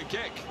get... says free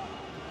kick.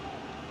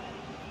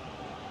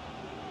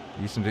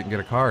 Easton didn't get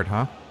a card,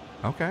 huh?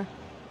 Okay.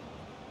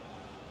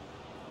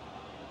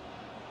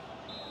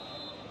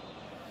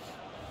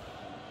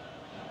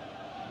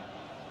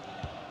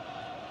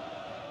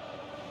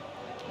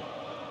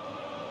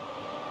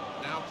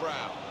 Now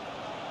Brown.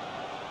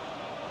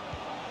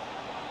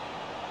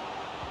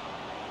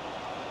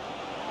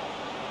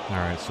 All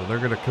right, so they're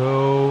going to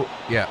go...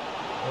 Yeah.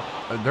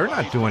 They're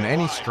not doing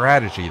any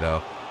strategy, though.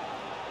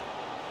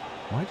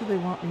 Why do they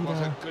want me Was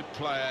to... a good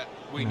player.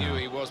 We No. knew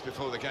he was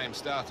before the game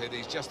started.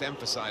 He's just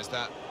emphasised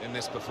that in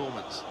this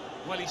performance.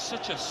 Well, he's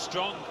such a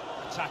strong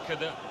attacker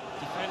that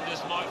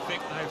defenders might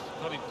think they've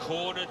got him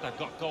cornered, they've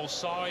got goal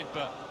side,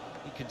 but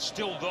he can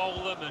still roll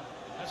them, and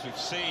as we've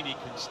seen, he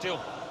can still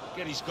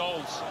get his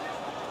goals.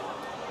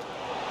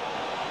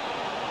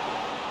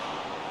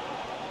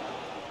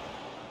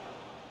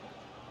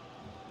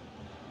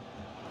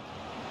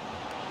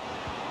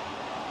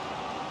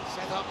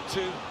 Set up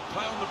to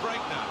play on the break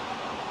now.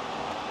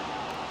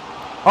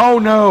 Oh,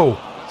 no.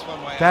 That's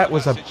one way That out of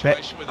was that a bet-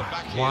 situation with a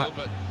back heel, What?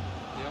 but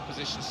the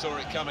opposition saw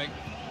it coming.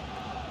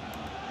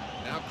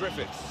 Now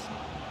Griffiths.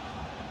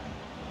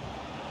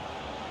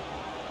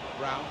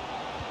 Brown.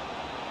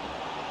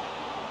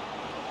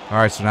 All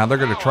right, so now they're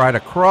going to try to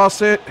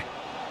cross it.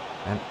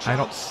 And I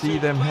don't Chance see to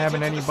them play it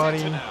having into the anybody.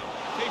 centre now.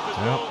 Keeper's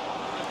Yep. ball, no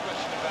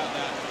question about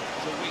that.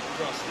 It's a weak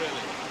cross,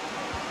 really.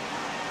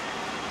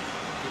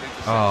 Good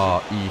Oh,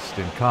 interception.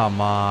 Easton,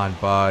 come on,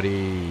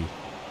 buddy.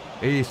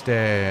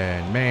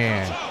 Easton,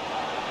 man. He's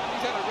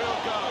had a real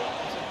go.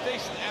 It's a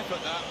decent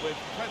effort, that, with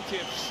plenty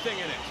of sting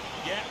in it.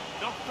 Yeah,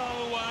 not far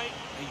away.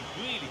 He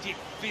really did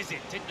fizz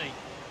it, didn't he?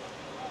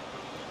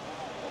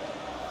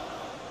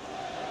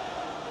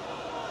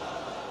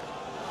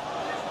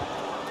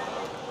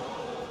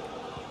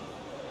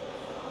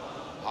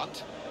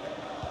 Hunt.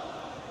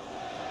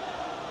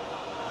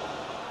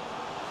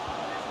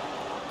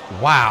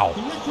 Wow.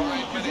 The referee 5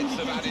 has minutes of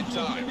indicated added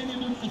there will time. be a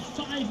minimum of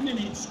 5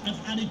 minutes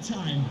of added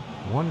time.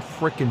 One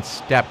freaking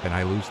step and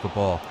I lose the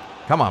ball.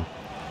 Come on.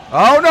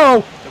 Oh,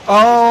 no.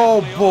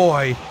 Oh,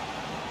 boy.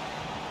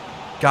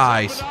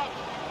 Guys, Open up.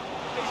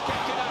 He's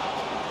kept it out.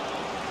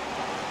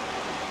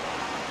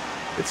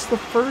 it's the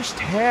first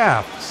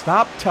half.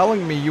 Stop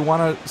telling me you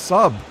want to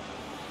sub.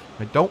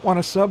 I don't want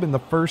to sub in the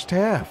first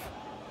half.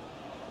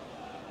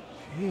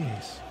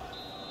 Jeez.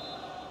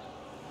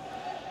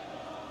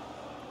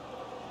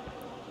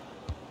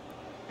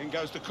 In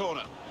goes the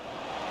corner.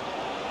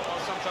 Well,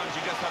 sometimes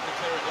you just have to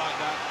clear it like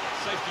that.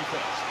 Safety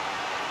first.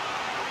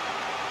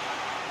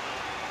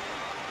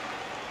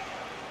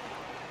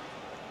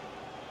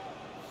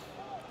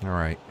 All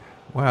right.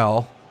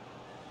 Well,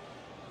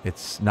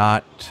 it's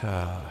not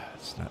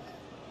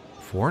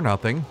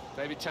 4-0,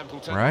 David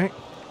Templeton. right?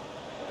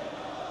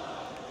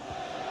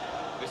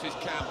 This is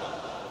Campbell.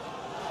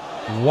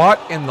 What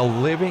in the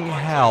living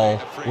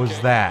hell was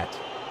that?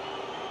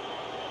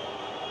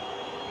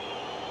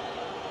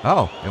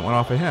 Oh, it went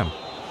off of him.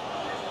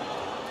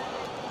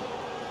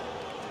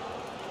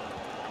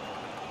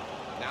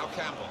 Now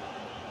Campbell.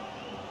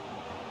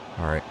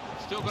 All right.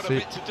 Still got a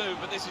bit to do,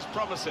 but this is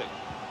promising.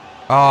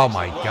 Oh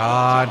my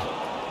God.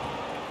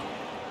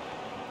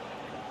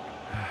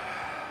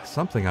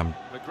 Something I'm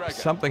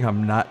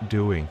not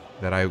doing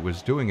that I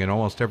was doing in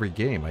almost every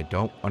game. I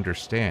don't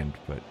understand,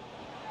 but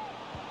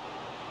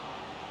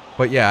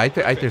yeah,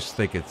 I just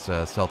think it's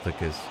Celtic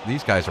is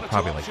these guys are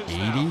probably like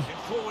 80,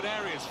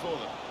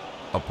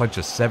 a bunch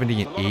of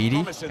 70 and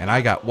 80, and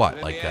I got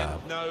what like I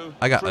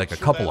got like a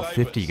couple of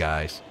 50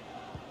 guys,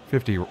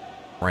 50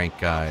 ranked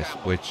guys,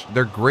 which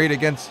they're great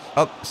against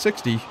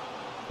 60,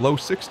 low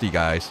 60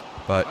 guys,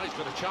 but he's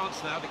got a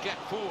chance now to get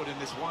forward in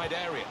this wide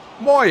area.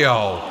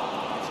 Moyo.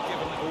 He's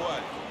given it away.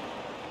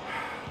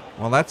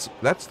 Well, that's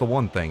the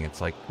one thing.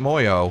 It's like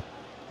Moyo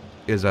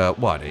is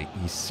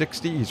he's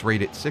 60. He's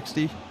rated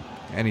 60,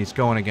 and he's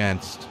going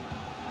against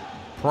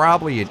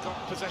probably a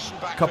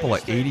couple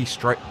of 80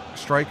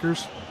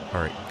 strikers.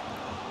 All right.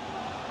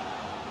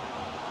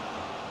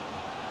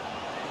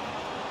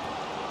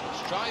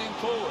 Striding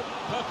forward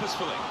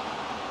purposefully.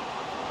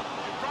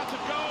 In front of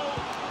goal.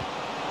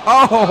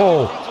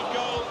 Oh!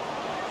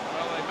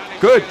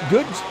 Good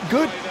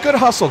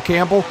hustle,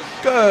 Campbell.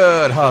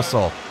 Good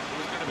hustle.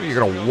 You're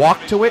gonna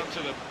walk to it?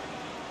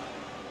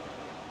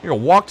 You're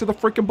gonna walk to the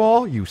freaking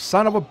ball, you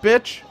son of a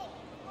bitch?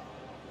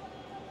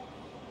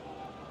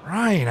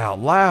 Crying out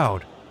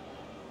loud.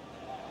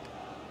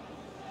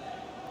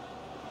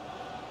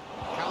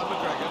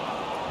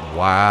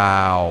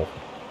 Wow.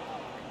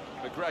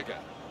 McGregor.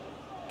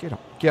 Get him.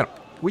 Get him.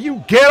 Will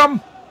you get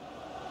him?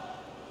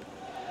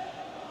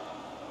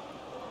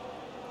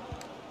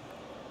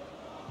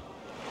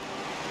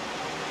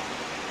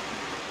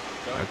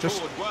 Going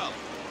forward well.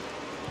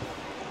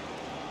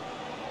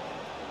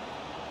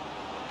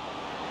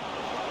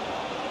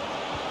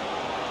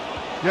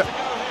 Yep.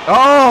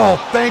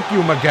 Oh, thank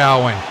you,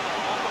 McGowan.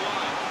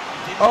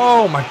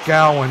 Oh,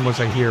 McGowan was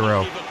a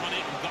hero.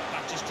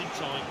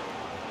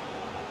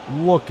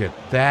 Look at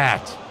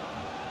that.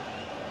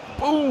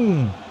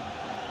 Boom.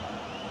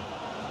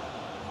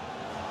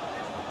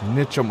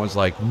 Nitcham was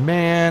like,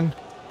 man.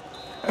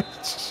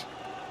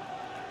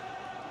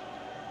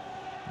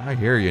 I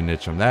hear you,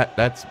 Nitcham.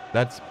 That's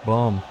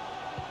bum.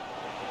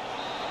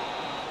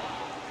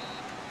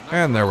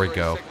 And there we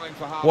go.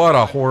 What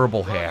a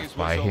horrible half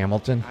by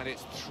Hamilton. And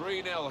it's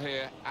 3-0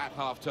 here at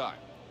half-time.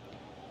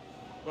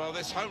 Well,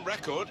 this home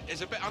record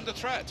is a bit under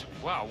threat.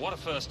 Wow, what a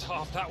first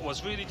half that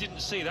was. Really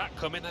didn't see that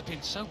coming. They've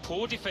been so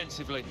poor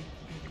defensively.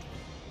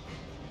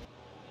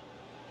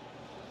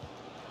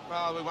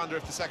 Well, we wonder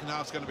if the second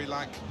half's going to be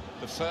like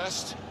the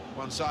first,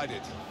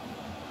 one-sided.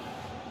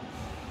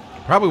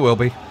 Probably will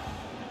be.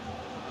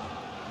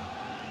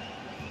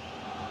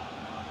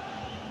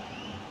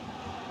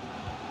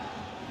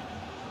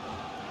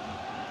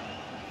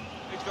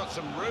 He's got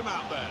some room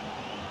out there.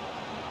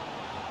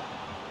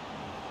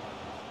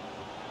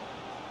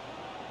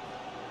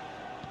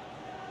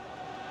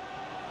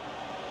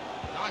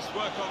 Nice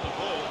work on the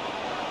ball.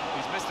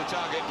 He's missed the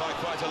target by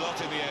quite a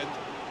lot in the end.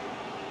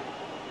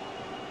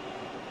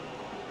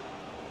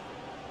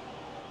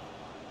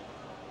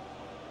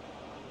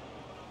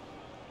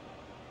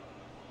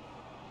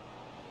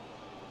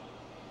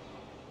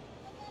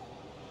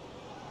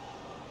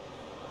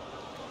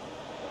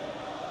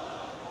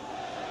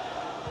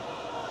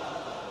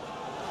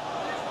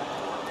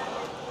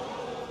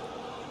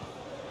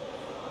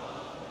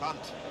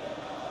 Punt.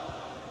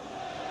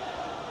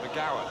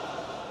 McGowan.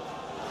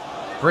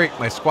 Great,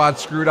 my squad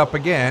screwed up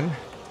again.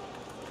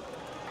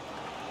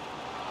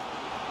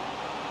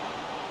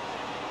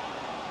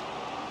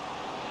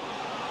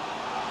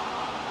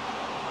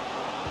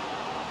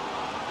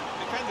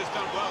 Defender's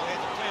done well here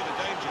to clear the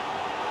danger.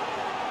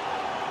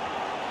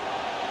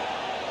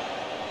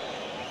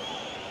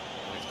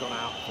 It's gone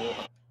out for...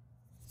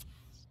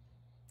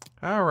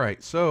 All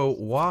right, so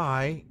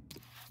why,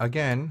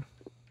 again...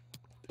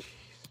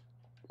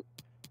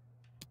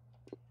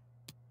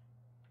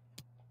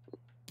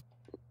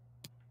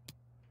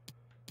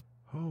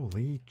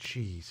 Holy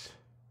jeez.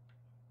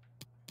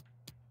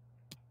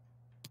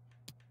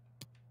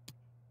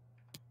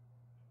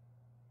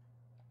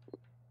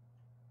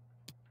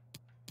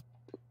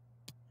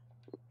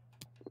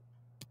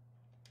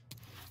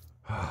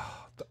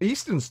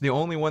 Easton's the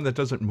only one that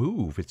doesn't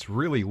move. It's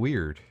really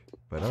weird,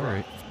 but all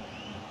right.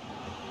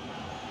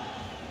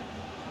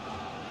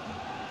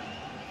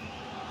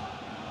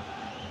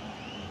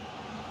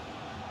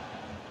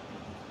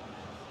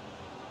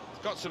 He's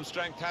got some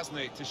strength, hasn't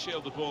he, to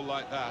shield the ball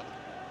like that.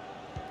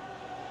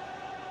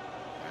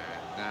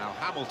 And now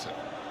Hamilton.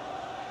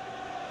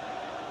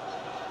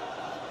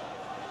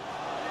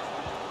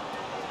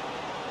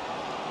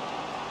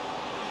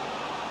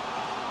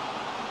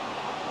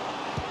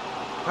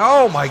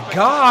 Oh my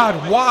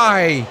God!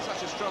 Why?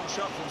 Such a strong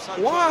shot from so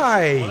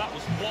Why? Well, that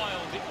was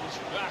wild. It was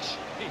rash.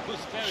 It was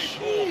very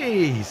poor.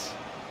 Jeez.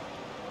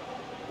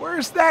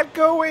 Where's that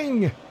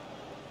going?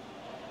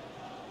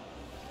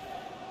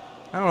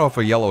 I don't know if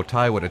a yellow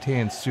tie with a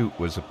tan suit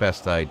was the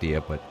best idea,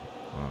 but...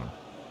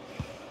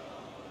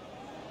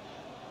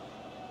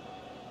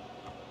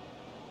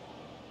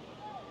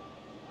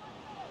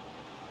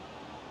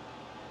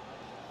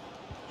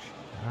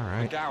 All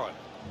right. McGowan.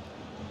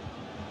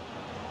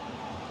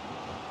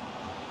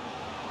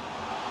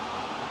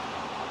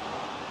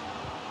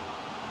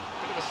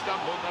 Bit of a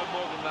stumble, no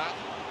more than that.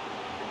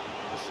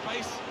 The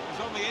space is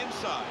on the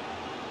inside.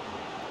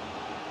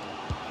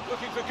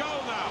 Looking for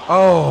goal now.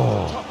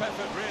 Oh. Top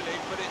effort really,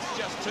 but it's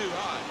just too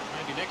high.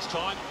 Maybe next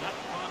time that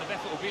kind of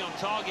effort will be on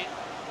target.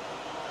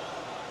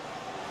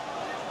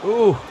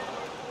 Ooh.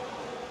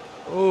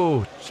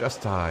 Ooh,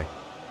 just high.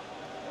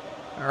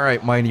 All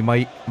right, mighty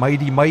might.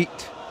 Mighty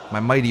might. My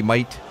mighty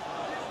might.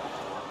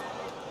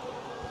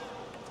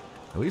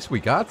 At least we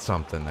got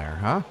something there,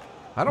 huh?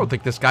 I don't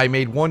think this guy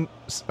made one...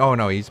 Oh,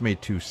 no, he's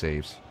made 2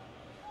 saves.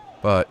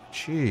 But,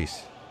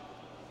 jeez.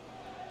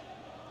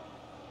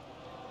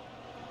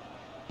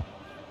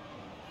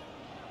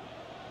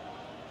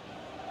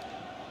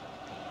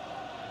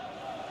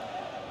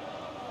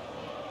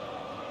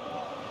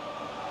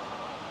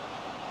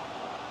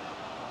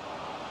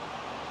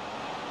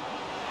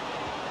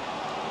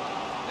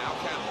 Now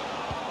Campbell.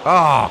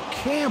 Oh,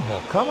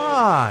 Campbell, come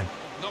on.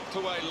 Knocked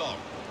away long.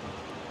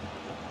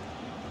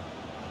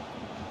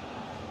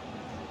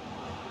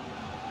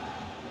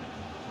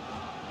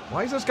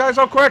 Why is this guy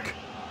so quick?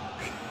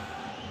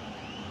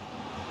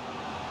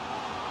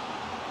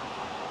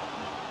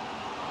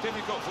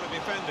 Difficult for the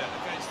defender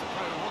against the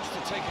player who wants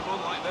to take him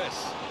on like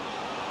this.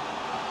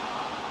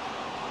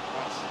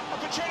 That's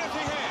opportunity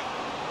here.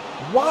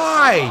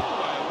 Why?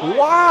 He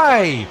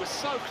Why? was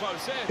so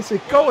close in. Is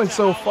it going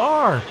so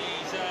far?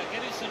 He's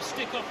getting some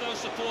stick off those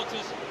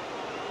supporters.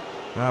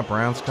 Ah,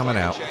 Brown's coming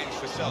out. Change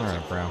for All Celtic.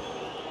 right, Brown.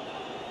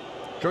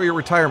 Enjoy your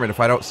retirement if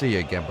I don't see you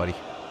again, buddy.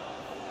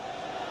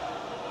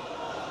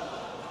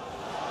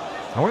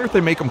 I wonder if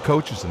they make them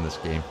coaches in this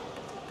game.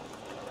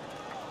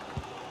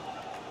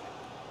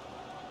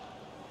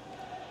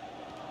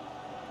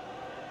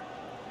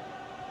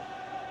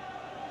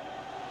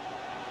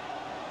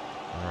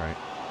 All right.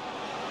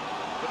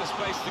 Bit of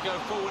space to go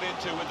forward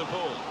into with the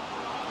ball.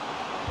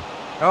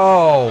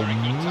 Oh, Very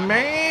good tackle.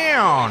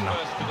 man.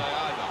 First today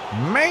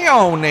either.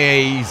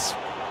 Mayonnaise.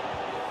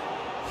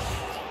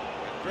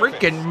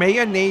 Griffiths. Freaking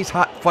mayonnaise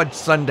hot fudge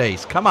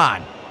sundaes. Come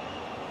on.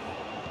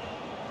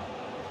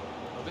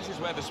 Well, this is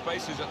where the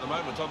space is at the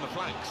moment on the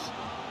flanks.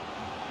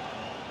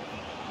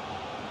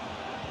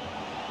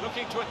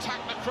 Looking to attack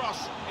the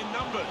cross in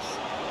numbers.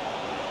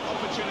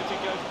 Opportunity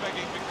goes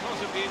begging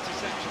because of the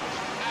interception, which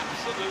is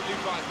absolutely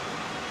vital.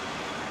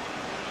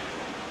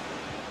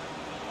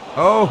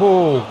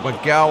 Oh,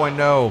 McGowan,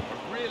 no.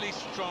 A really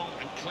strong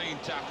and clean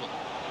tackle.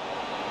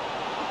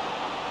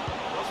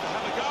 Wants to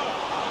have a go.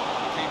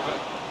 Keeper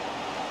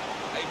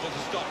able to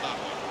stop that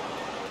one.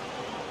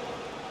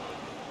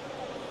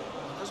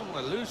 Doesn't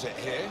want to lose it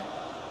here.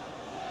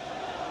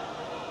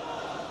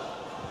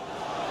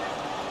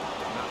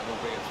 And that will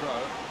be a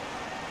throw.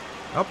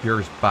 Up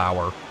here's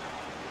Bauer.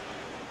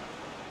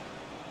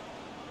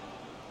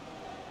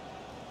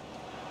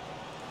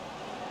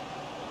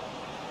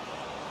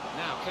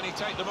 Now, can he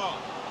take them on?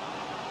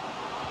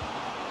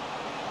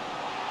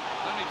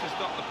 No need to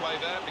stop the play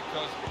there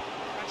because...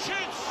 And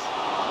shoots!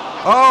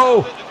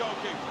 Oh! The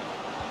goalkeeper.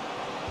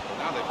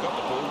 Now they've got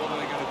the ball, what are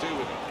they going to do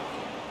with it?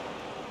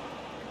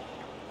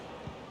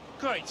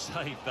 Great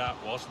save that,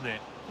 wasn't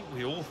it? I think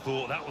we all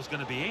thought that was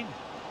going to be in.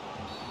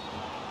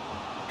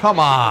 Come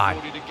on.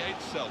 Recorded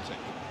against Celtic.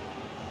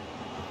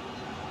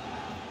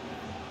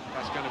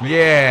 That's going to be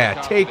Yeah,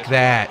 a take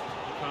that.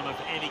 Can't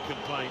have any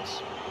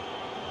complaints.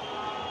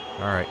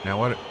 All right, now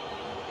what?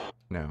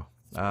 No.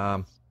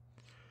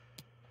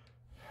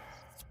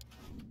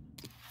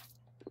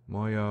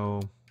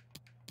 Moyo.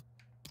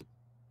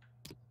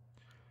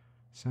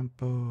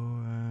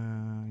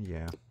 Sempo,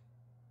 yeah.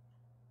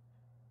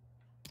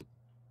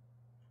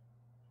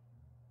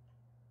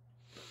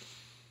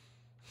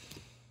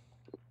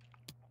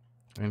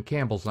 And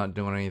Campbell's not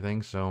doing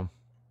anything, so...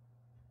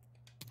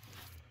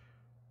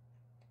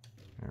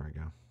 There we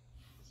go.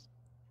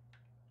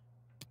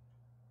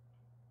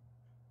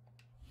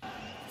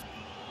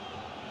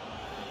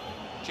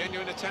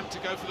 Genuine attempt to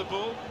go for the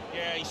ball.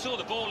 Yeah, he saw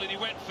the ball and he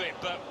went for it,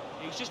 but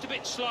he was just a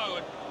bit slow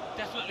and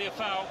definitely a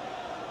foul.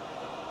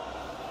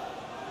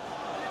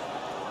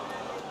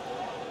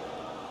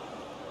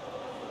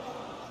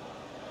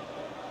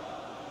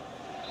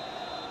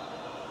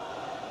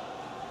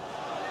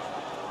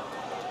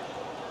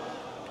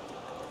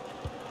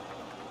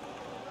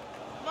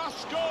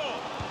 Must score.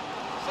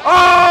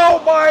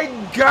 Oh my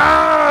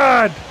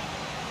God!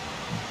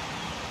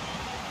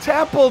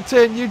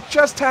 Templeton, you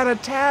just had to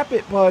tap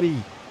it,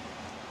 buddy.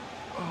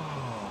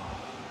 Oh.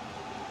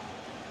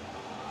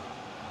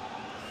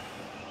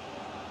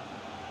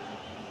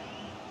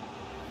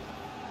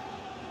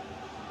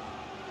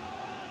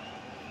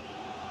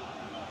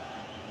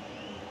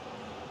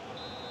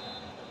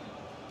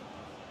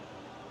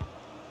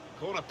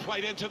 Corner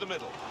played into the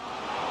middle.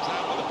 He's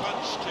out with a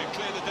punch to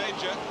clear the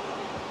danger.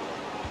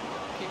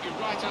 Keep keep you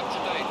right up to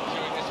date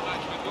during this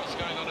match with what's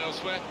going on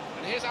elsewhere.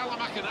 And here's Alan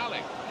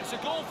McAnally. It's a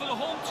goal for the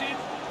home team.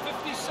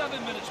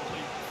 57 minutes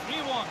played.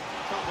 3-1.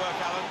 Top work,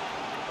 Alan.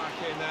 Back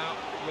here now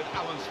with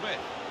Alan Smith.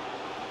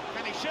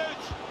 Can he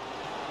shoot?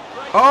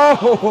 Great.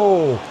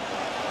 Oh!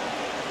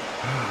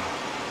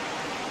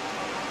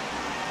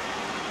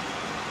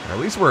 At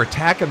least we're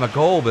attacking the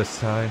goal this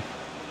time.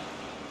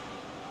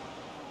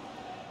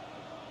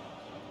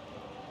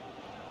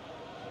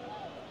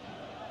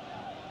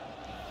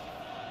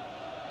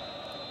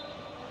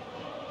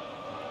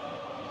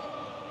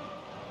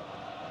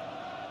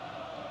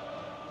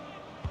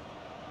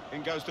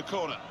 In goes the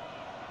corner.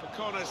 The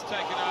corner's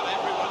taken out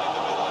everyone in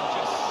the middle and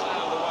just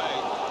sailed away.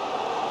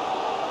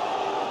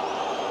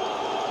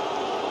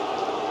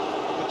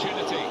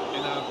 Opportunity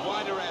in a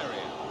wider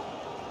area.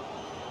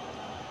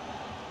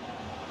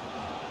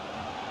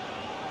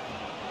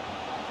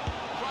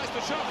 Tries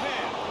the shot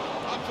here.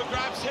 Up for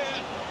grabs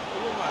here.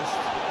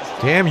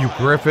 Almost. Damn you,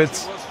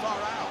 Griffiths. He was far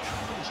out.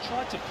 He's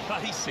tried to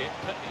place it,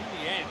 but in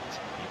the end,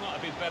 he might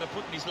have been better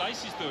putting his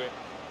laces through it.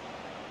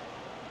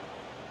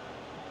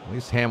 At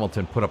least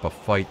Hamilton put up a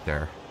fight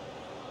there.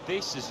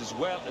 This is as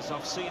well as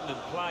I've seen them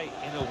play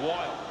in a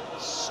while.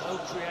 So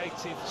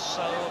creative,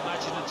 so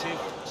imaginative.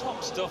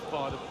 Top stuff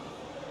by them.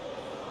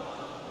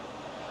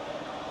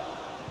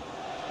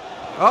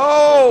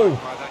 Oh!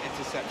 By that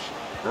interception.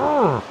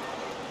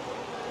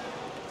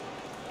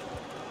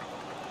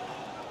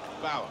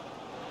 Bauer.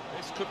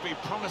 This could be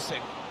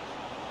promising.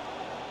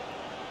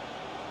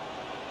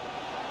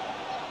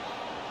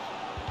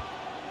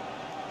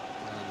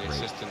 And the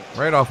assistant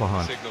Right off a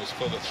hunt. signals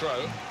for the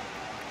throw.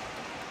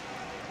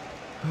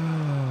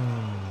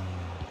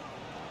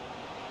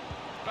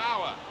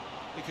 Bauer.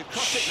 He could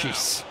cross it now.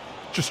 Jeez.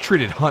 Just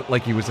treated Hunt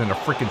like he was in a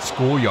freaking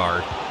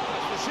schoolyard.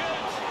 That's the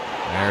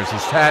shoot. There's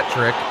his hat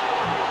trick.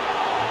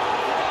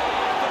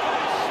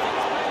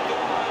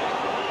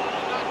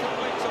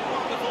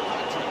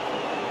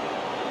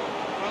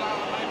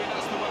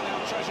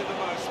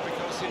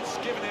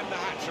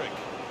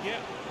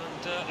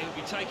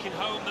 Taking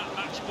home that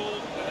match ball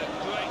with a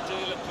great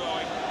deal of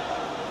pride.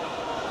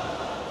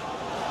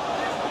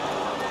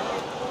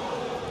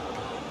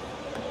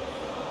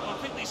 Well, I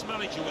think this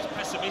manager was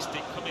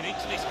pessimistic coming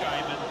into this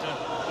game, and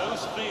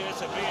those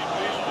fears are being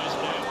realised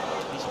now.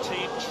 His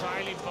team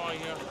trailing by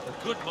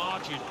a good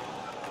margin.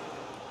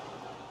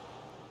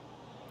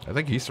 I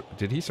think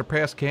did he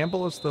surpass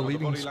Campbell as the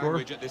leading body scorer?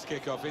 language at this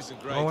kickoff isn't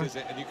great, Owen? is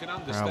it? And you can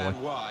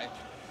understand why.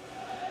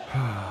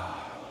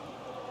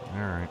 All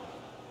right.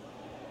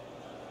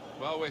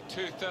 Well, we're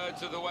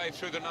 2/3 of the way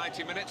through the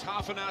 90 minutes,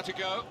 half an hour to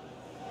go.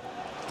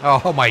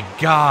 Oh my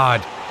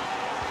God!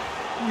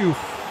 You.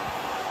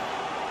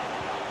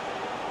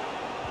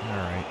 All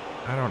right.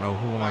 I don't know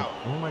who am I.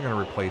 Who am I going to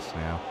replace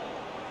now?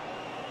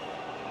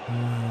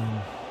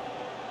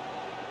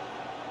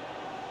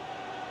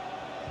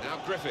 Now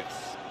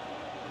Griffiths,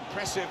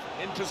 impressive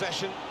in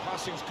possession,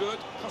 passing's good,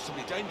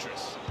 possibly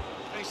dangerous.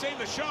 And he's seen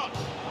the shot.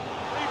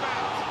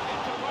 Rebound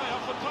into play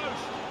off the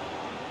post.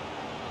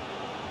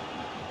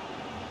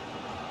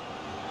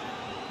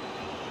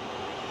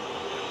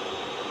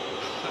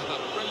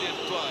 Brilliant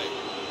play.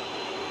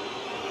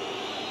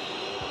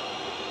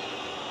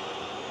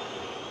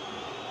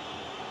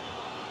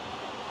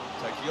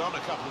 Taking on a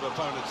couple of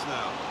opponents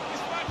now.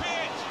 This might be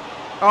it.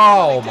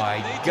 Oh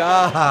my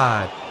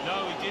God!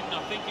 No, he didn't.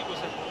 I think it was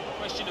a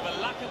question of a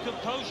lack of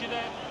composure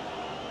there.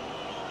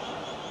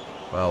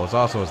 Well, it was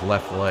also his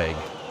left leg.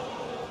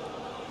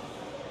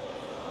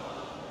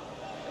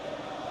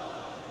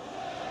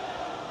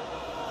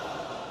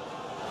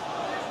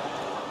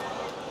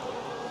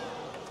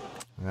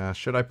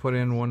 Should I put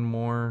in one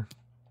more?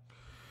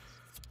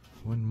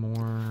 One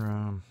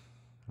more.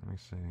 Let me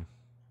see.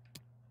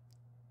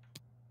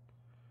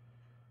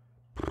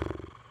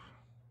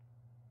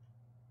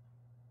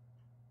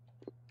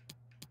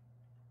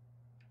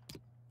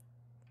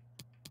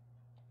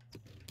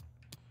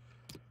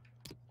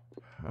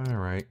 All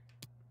right.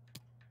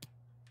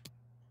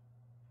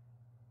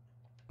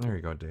 There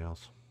you go,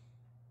 Dales.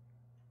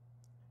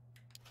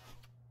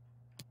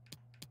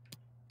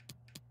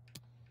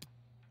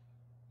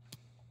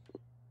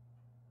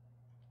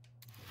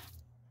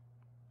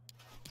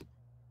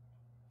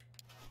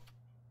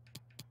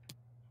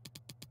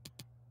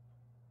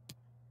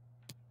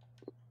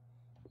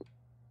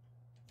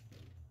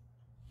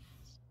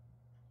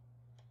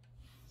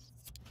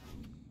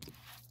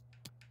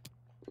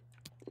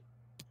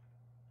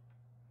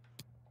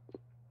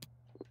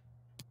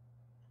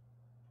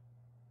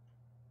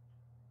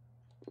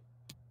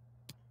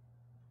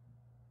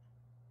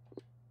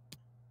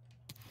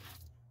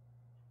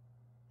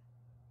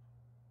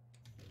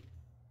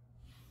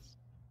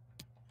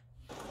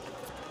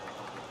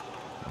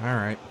 All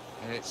right.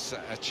 It's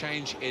a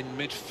change in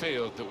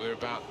midfield that we're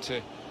about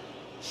to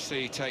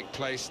see take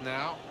place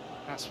now.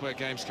 That's where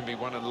games can be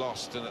won and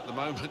lost, and at the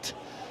moment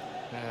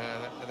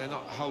they're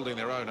not holding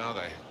their own, are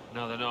they?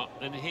 No, they're not.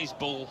 And his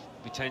ball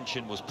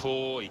retention was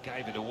poor. He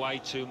gave it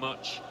away too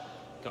much.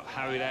 Got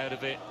harried out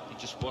of it. He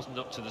just wasn't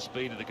up to the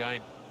speed of the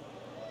game.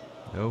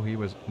 No, he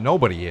was.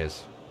 Nobody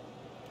is.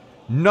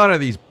 None of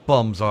these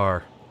bums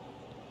are.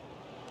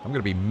 I'm going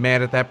to be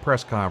mad at that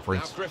press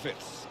conference. Now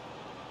Griffiths.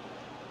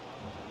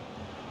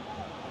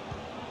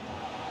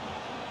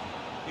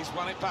 He's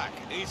won it back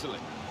easily.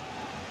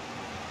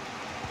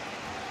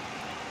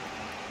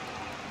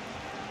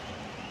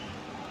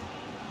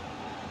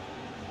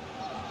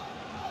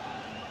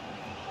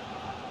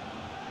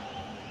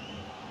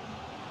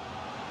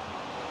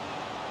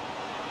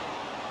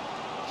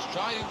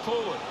 Striding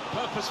forward,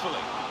 purposefully.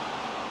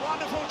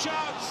 Wonderful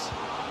chance.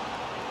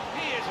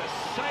 He is a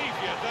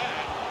saviour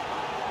there.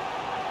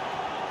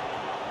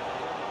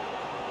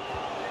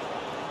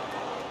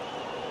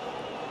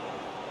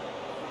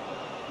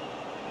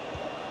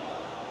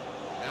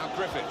 Now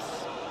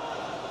Griffiths.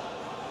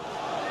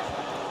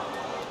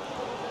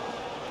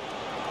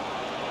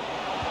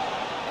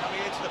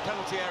 Coming into the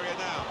penalty area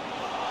now.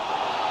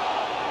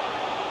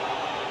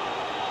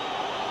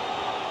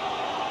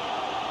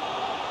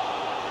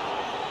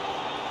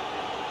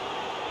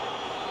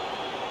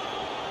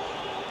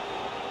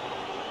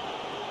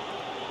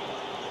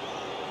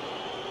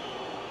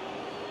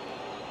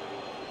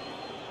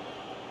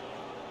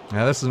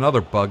 Now this is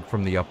another bug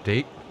from the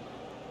update.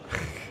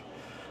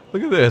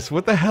 Look at this.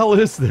 What the hell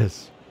is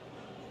this?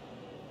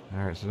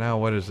 Alright, so now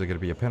what is it going to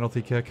be? A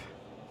penalty kick?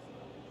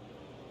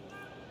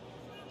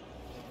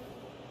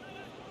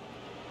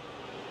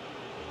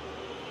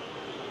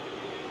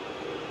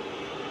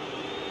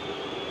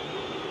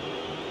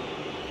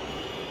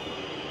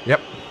 Yep.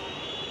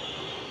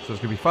 So it's going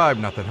to be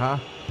 5-0, huh?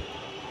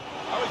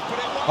 Oh, he's put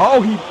it wide.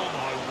 Oh, he... Oh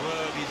my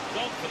word, he's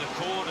gone for the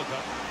corner,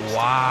 but...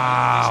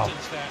 Wow.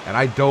 Distance there. And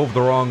I dove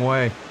the wrong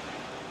way.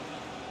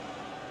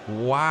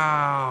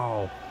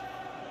 Wow.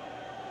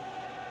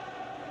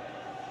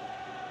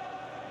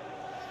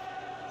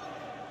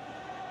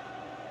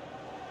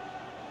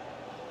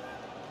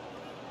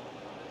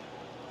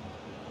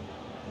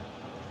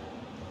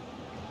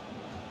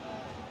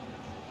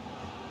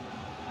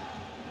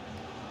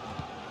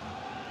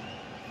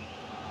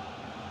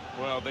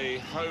 Well, the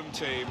home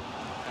team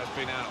has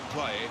been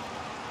outplayed,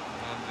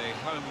 and the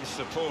home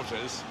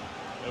supporters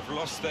have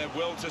lost their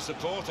will to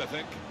support, I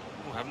think.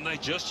 Oh, haven't they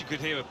just? You could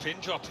hear a pin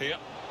drop here.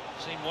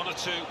 Seen one or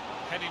two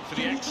heading for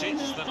the The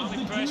exits. They're owner not of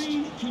impressed. The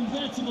green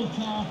convertible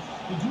car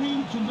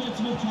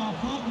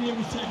parked near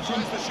reception.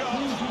 Tries the shot.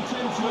 Please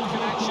return to Good your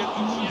connection.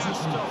 vehicle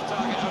Just immediately. off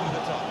target Thank you. over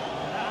the top.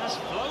 That has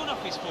flown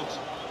off his foot.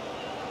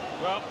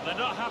 Well,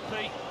 they're not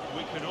happy.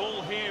 We can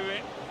all hear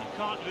it. You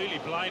can't really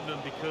blame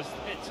them because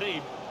their team,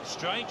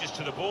 strangers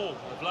to the ball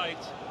of late.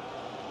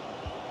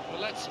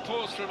 Well, let's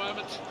pause for a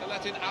moment to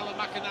let in Alan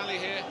McAnally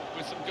here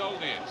with some goal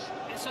news.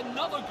 It's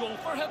another goal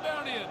for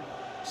Hibernian.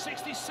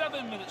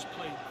 67 minutes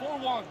played,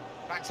 4-1.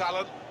 Thanks,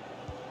 Alan.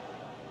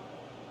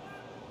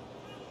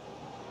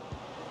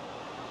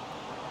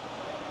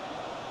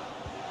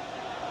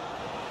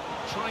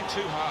 Trying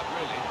too hard,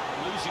 really.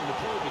 Losing the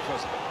ball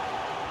because of it.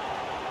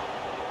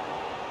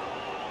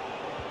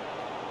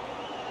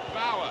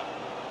 Bauer.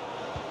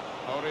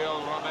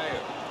 Oriol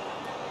Romeo.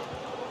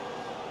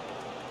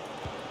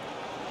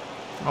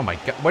 Oh my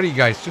god. What are you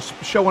guys just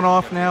showing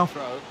off now?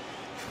 Throw.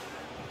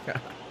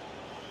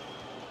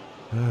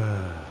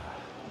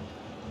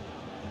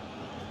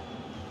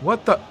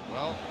 What the?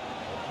 Well, the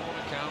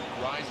corner count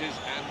rises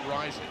and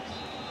rises.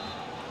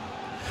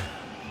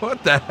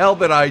 What the hell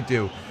did I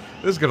do?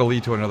 This is going to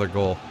lead to another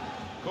goal.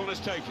 Corner's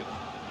taken.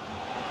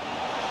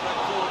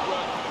 Straightforward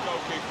work for the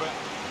goalkeeper.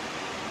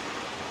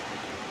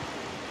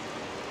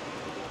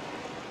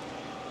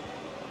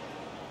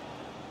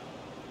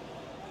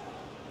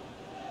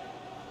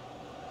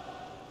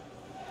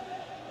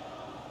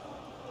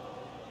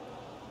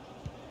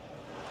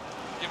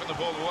 Giving the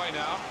ball away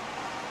now.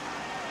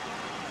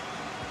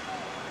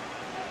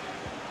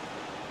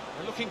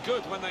 They're looking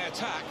good when they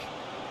attack.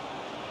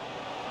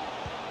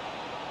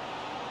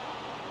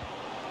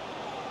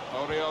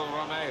 Oriol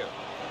Romeo.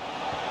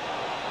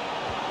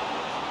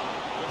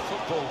 Good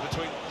football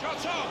between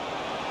shots up.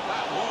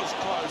 That was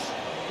close.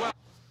 Well,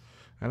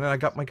 And then I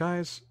got my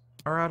guys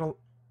are out of...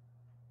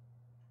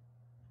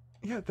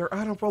 Yeah, they're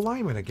out of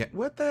alignment again.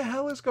 What the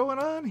hell is going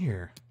on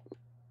here?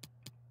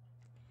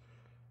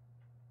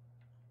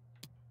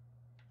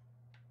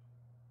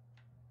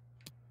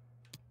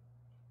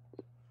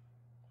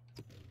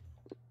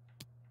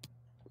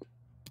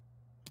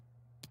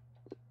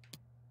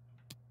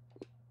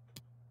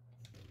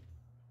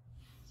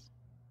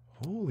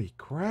 Holy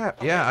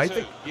crap. Yeah, I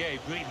think... Yeah, he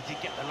really did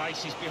get the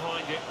laces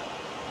behind it.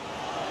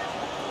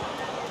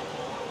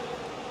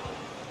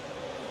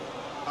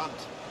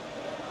 Hunt.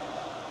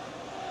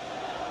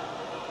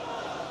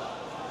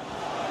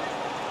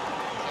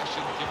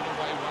 Possession given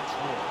away once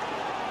more.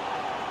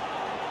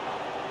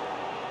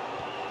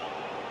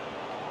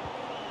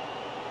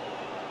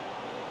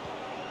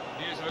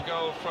 News of a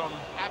goal from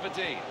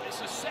Aberdeen.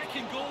 It's a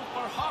second goal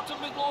for Heart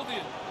of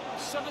Midlothian.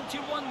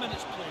 71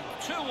 minutes played,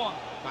 2-1.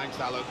 Thanks,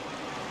 Alan.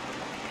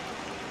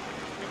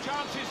 The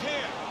chance is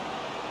here.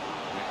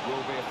 It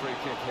will be a free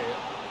kick here.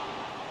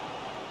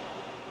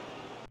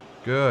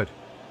 Good.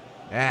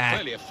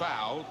 Clearly a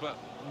foul, but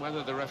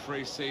whether the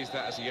referee sees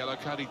that as a yellow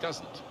card, he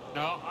doesn't.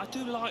 No, I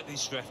do like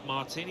this ref,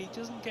 Martin. He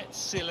doesn't get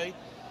silly.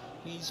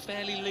 He's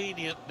fairly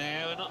lenient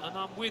now, and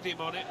I'm with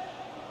him on it.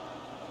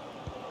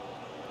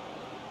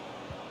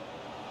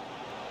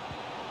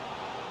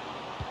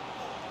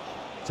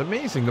 It's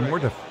amazing. The more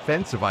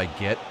defensive I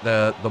get,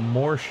 the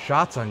more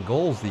shots on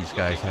goals these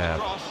guys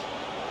have.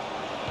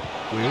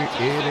 It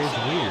is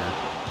weird.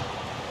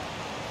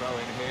 Throw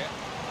in here.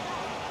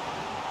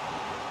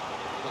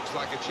 Looks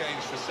like a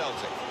change for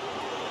Celtic.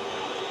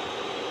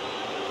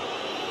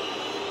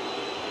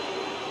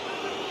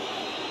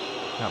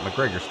 Now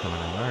McGregor's coming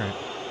in. All right.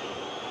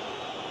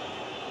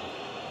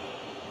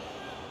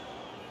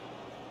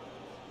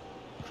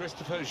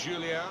 Christopher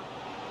Julien.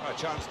 A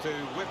chance to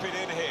whip it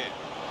in here.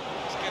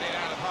 He's getting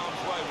out of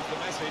harm's way with the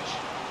message.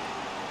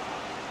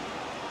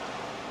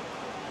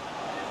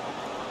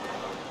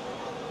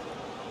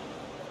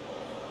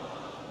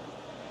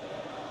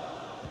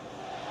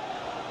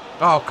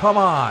 Oh, come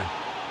on.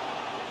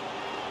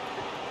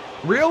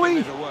 Really?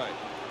 He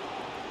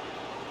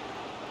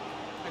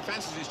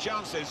fancies his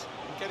chances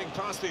of getting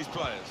past these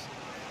players.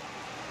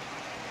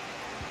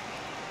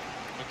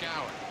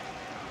 McGowan.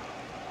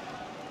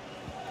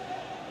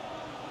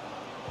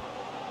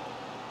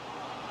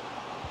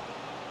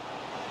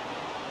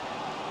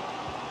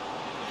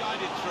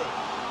 Guided through.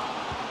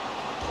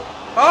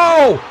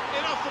 Oh!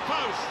 In off the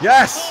post.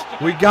 Yes,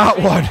 we got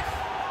one.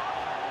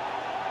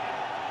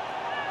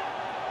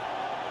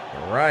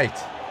 All right.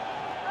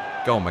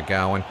 Go,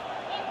 McGowan.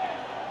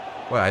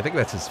 Well, I think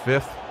that's his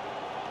 5th.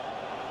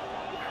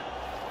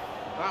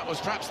 That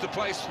was perhaps the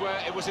place where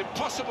it was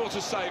impossible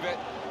to save it.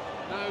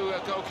 No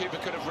goalkeeper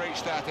could have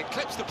reached that. It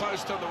clips the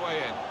post on the way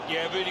in.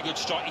 Yeah, really good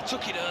strike. He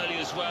took it early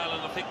as well,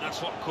 and I think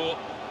that's what caught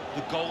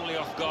the goalie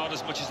off guard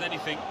as much as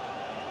anything.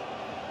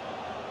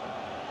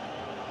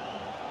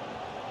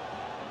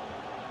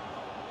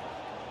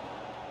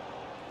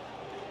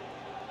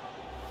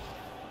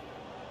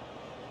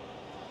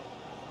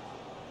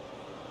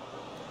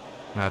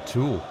 Not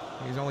 2.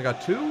 He's only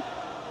got 2?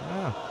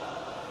 Yeah.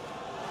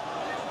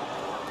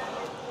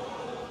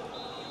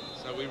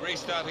 So we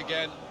restart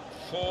again.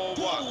 4-1.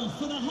 Goal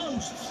for the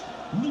hosts,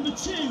 number 2.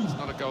 It's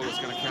not a goal that's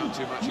going to count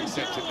too much,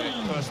 except in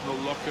the personal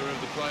locker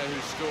of the player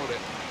who scored it.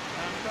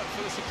 But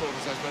for the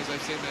supporters, I suppose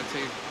they've seen their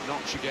team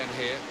notch again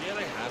here. Yeah,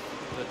 they have,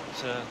 but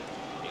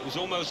it was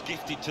almost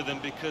gifted to them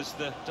because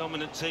the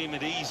dominant team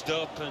had eased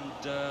up and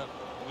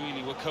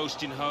really were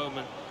coasting home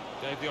and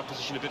gave the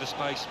opposition a bit of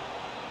space.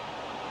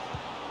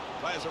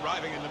 Players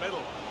arriving in the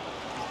middle.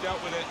 He's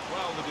dealt with it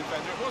well, the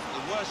defender. It wasn't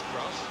the worst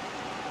cross.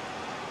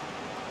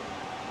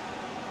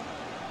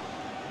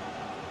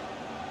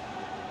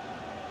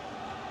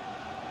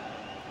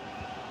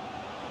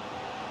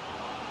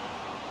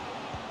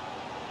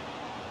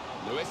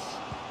 Lewis.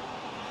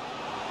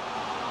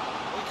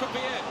 Well, it could be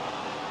it.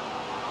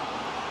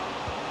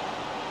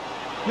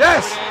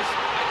 Yes! There it is.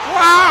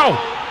 Wow!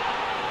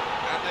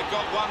 And they've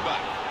got one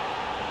back.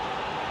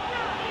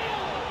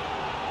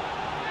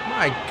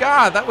 My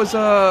God, that was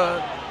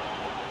a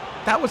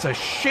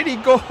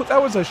shitty goal.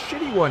 That was a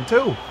shitty one too.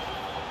 Well,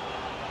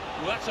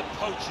 that's a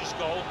poacher's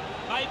goal.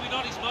 Maybe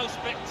not his most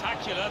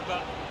spectacular,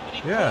 but an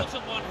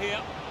important one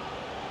here.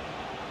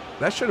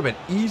 That should have been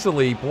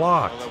easily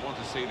blocked. Well, I want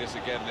to see this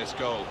again, this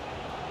goal.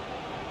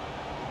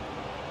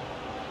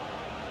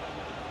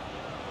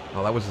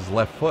 Oh, that was his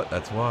left foot,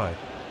 that's why.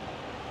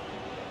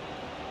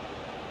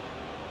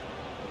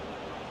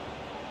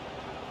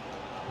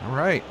 All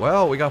right,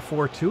 well, we got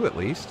 4-2 at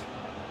least.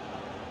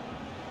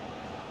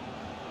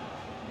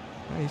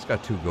 Yeah, he's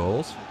got 2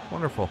 goals.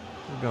 Wonderful.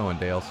 Good going,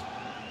 Dales.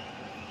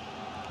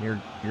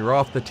 You're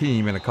off the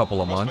team in a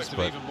couple of months,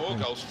 but even more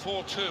goals.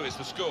 4-2 is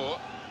the score.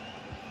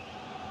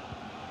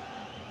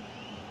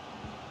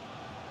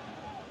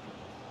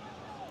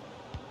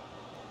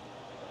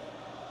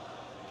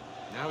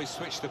 Now he's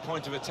switched the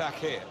point of attack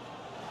here.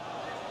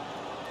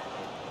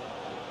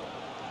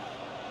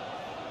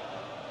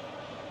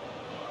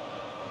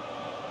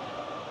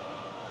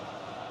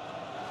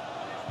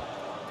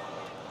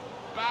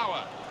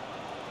 Bauer.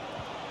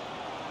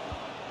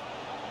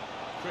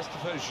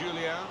 Christopher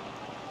Julien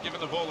giving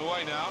the ball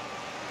away now.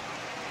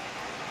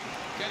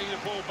 Getting the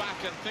ball back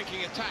and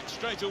thinking attack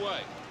straight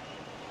away.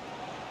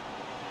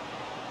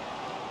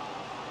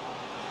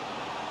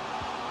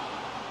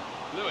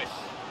 Lewis.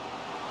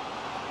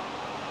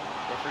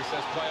 Referee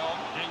says play on.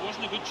 And it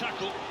wasn't a good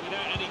tackle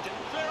without any...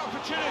 Clear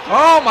opportunity.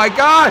 oh my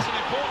God! It's an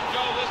important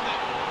goal, isn't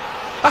it?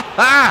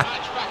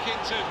 Match back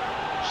into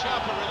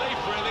sharper relief,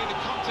 really.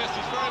 The contest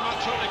is very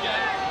much on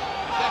again.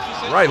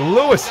 Deficit Right,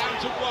 Lewis. down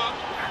to 1.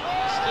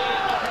 Still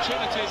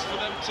opportunities for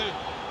them to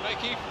make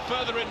even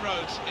further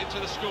inroads into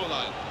the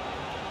scoreline.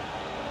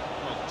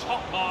 Well,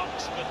 top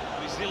marks for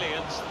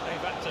resilience. They've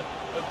had to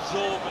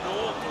absorb an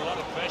awful lot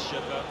of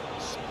pressure, but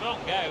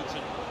sprung out,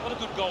 and what a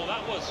good goal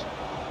that was.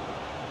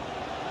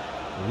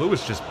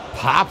 Lewis just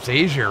pops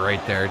Asia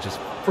right there. Just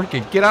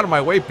freaking get out of my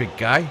way, big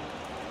guy.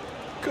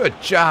 Good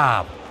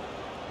job.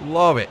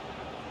 Love it.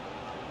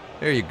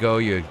 There you go,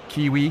 you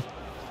Kiwi.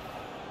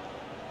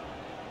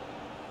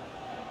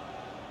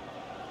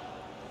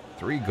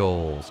 3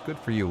 goals. Good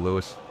for you,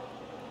 Lewis.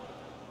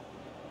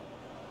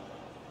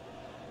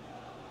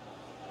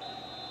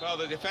 Well,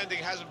 the defending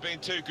hasn't been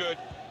too good,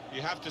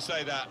 you have to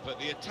say that, but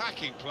the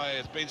attacking play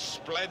has been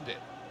splendid.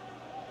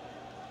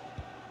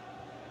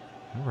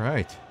 All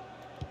right.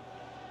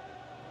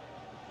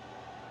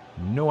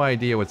 No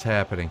idea what's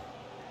happening.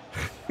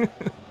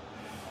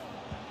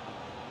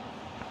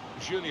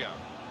 Julio.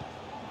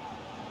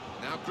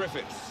 Now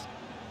Griffiths.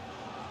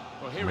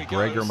 Well, here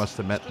McGregor he goes. must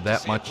have meant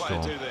that much to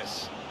him. Do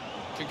this.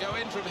 Can go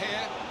in from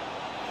here.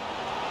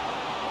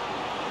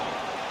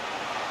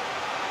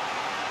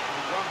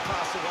 One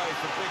pass away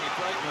from being a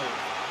great move.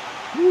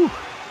 Whew.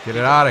 Get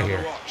it out of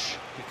here. Watch,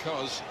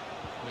 because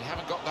we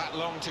haven't got that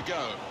long to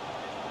go,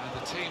 and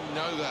the team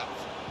know that.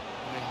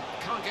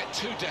 They can't get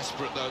too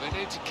desperate though. They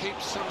need to keep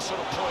some sort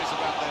of poise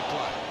about their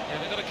play. Yeah,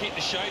 they've got to keep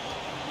the shape.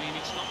 I mean,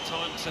 it's not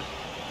time to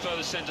throw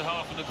the centre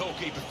half and the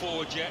goalkeeper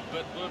forward yet,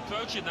 but we're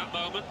approaching that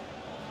moment.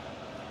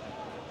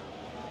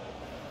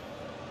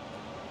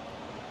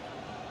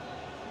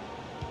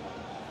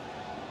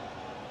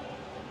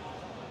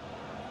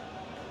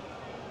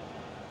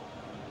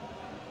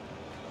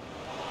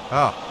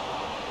 Oh.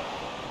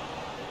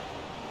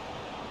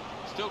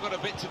 Still got a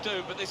bit to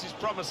do, but this is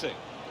promising.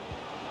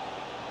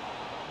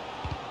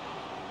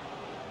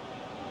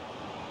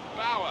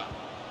 Bauer.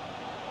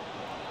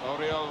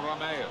 Oriol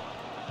Romeo.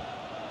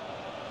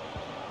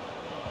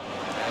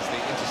 There's the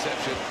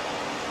interception.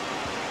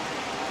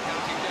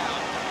 Counting down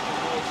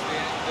towards the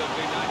end of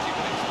the 90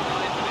 minutes, 9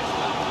 minutes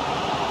left.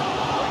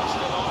 Break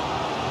still on.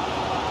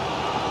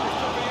 This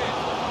could be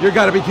it. You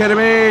gotta be kidding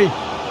me!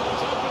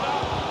 It's open up.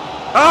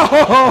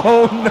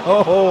 Oh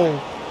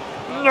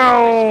no!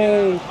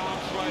 No!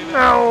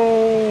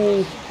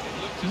 No!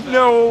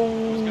 No!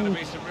 There's going to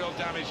be some real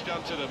damage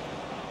done to them.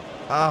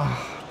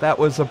 Ah, that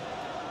was a...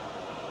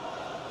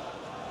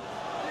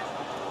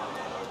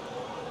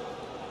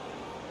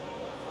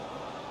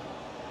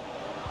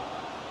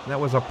 That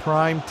was a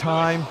prime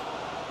time.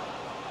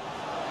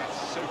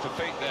 Super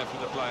feet there from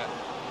the player.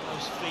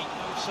 Those feet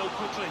move so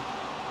quickly.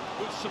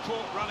 Good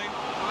support running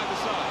either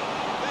side.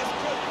 This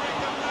could bring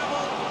them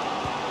level.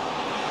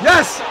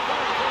 Yes!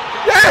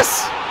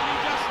 Yes! You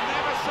just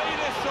never see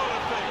this sort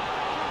of thing.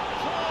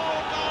 4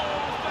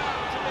 goals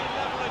down to be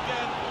level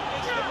again.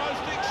 It's the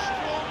most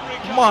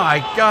extraordinary. My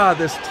God,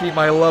 this team,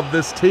 I love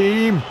this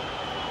team.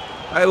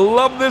 I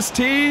love this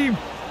team.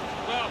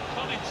 Well,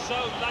 coming so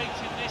late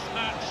in this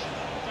match,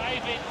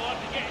 David might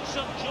be getting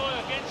some joy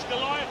against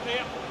Goliath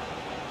here.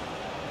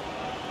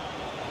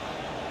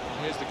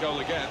 Here's the goal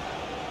again.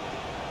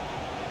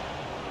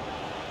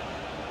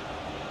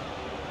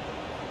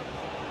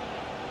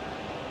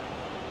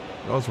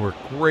 Those were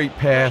great Great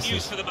passes.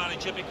 news for the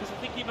manager, because I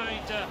think he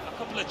made a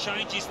couple of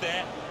changes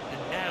there,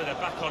 and now they're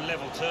back on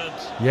level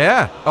terms.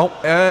 Yeah. Oh,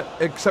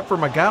 except for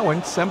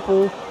McGowan,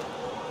 Simple,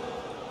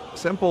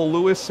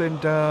 Lewis,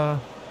 and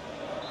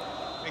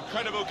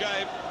Incredible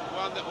game,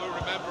 one that we'll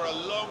remember a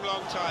long,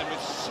 long time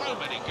with so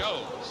many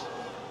goals.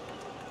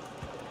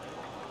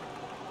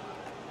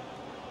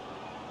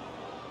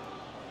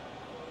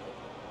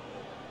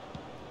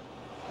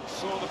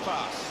 Saw the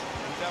pass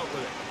and dealt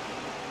with it.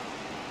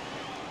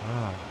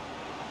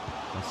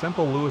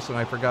 Simple, Lewis, and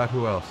I forgot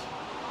who else.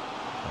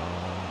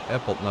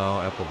 Epple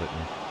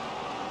didn't.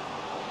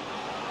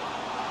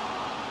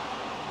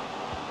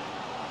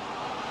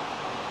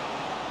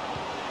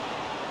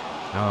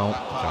 No,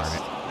 That darn pass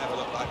it. never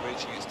looked like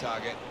reaching its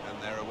target, and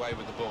they're away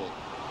with the ball.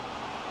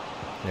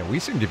 Yeah, we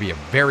seem to be a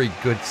very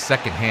good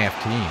second half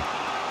team.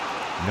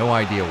 No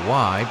idea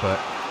why, but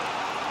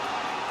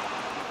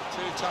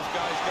Two tough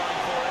guys going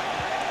for it.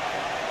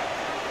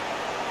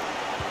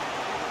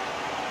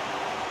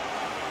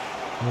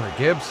 where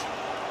Gibbs?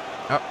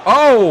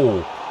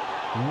 Oh!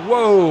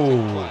 Whoa!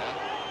 Player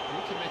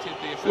who committed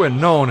the offence.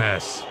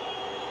 Quinones.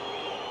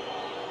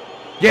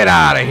 Get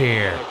out of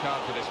here! Yellow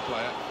card for this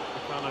player. I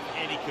can't have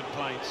any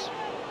complaints.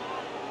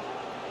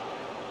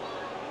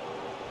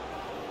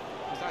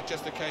 Is that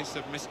just a case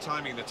of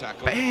mistiming the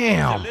tackle? He's a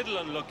Bam! little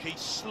unlucky,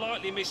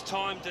 slightly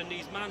mistimed, and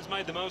his man's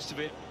made the most of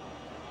it.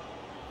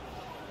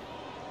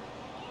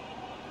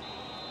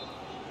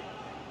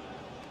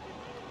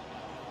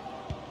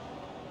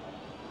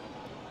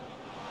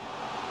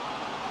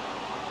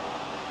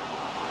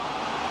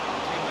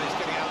 Teammates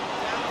getting out.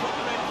 Down, put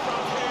them in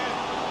front here.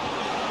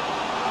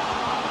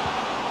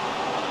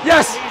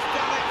 Yes! He's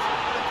done it at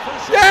a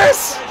crucial Yes!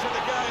 stage of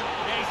the game.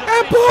 Yeah, he's a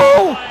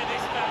Apple! big player,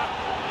 this fella,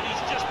 and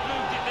he's just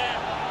moved it there.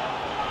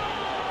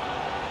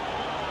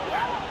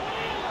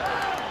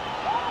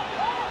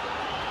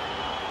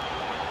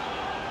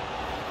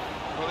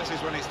 Well, this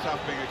is when it's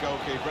tough being a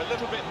goalkeeper. A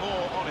little bit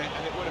more on it,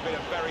 and it would have been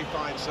a very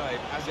fine save.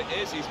 As it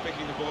is, he's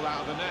picking the ball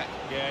out of the net.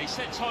 Yeah, he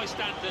sets high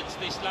standards,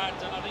 this lad,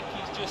 and I think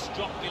he's just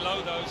dropped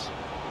below those.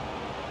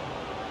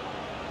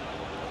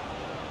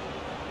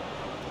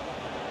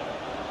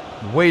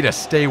 Way to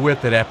stay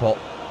with it, Apple.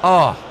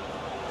 Oh.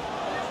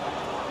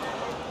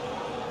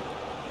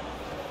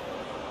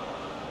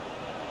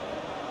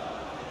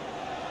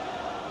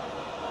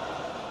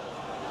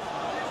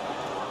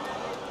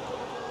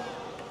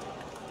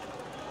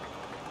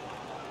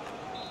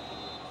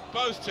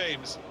 Both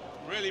teams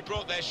really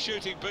brought their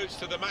shooting boots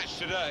to the match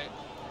today.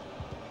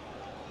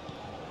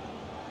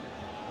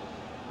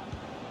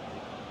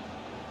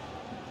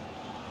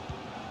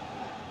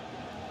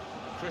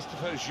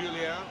 Christopher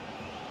Julien.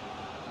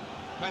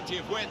 Plenty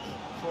of width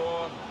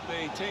for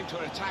the team to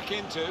attack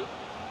into.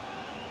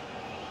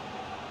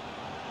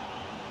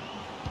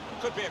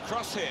 Could be a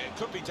cross here,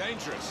 could be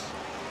dangerous.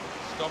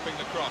 Stopping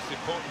the cross,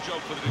 important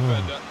job for the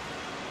defender.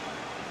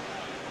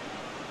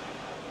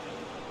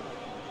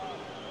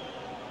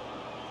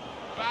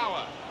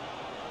 Bauer,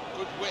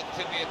 good width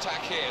in the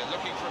attack here,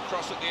 looking for a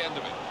cross at the end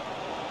of it.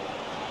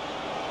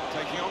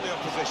 Taking on the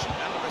opposition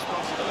and the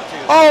responsibility.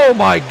 Oh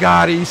my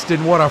God,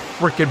 Easton, what a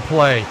freaking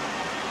play.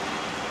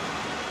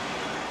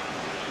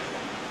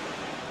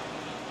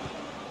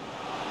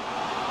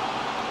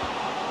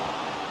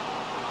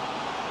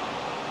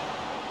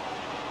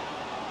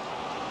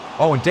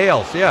 Oh, and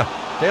Dales, yeah.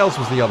 Dales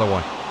was the other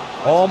one.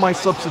 All my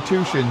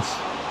substitutions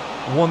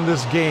won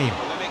this game.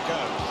 And then it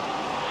goes.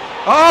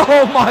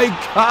 Oh my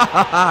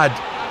God! And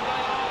they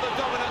are the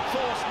dominant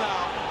force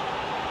now.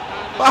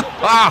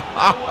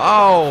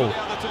 Oh, And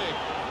the other team.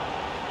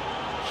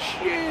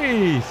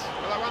 jeez.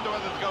 Well, I wonder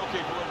whether the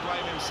goalkeeper will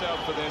blame himself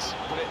for this,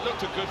 but it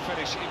looked a good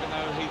finish, even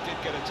though he did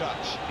get a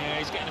touch. Yeah,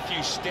 he's getting a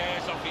few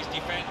stares off his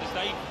defenders.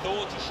 They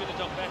thought he should have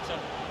done better.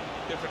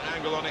 Different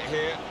angle on it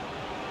here.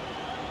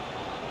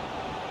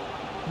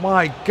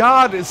 My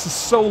God, this is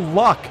so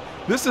luck.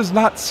 This is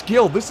not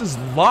skill. This is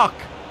luck.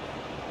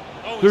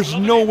 Oh, he's There's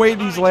loving no it, way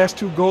the these manager. last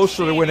two goals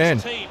should have went in.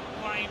 His team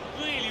playing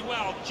really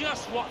well,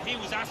 just what he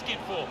was asking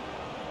for.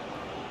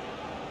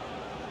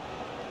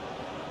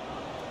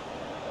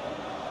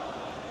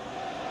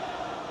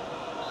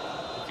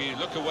 If you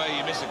look away,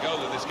 you miss a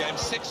goal in this game.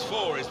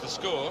 6-4 is the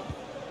score.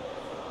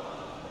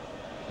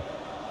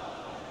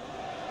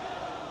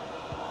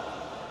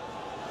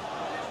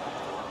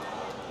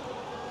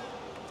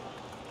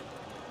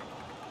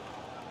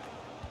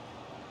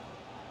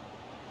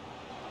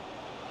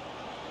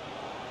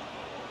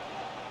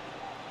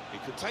 He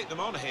could take them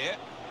on here.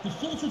 The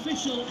fourth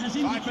official has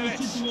 5 indicated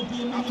minutes there will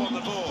be a up on the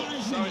minimum of board,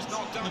 5 so minutes it's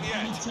not done of yet.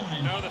 added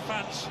time. No, the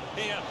fans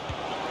here.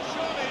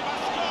 Surely he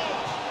must score.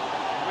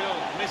 Real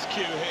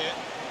miscue here.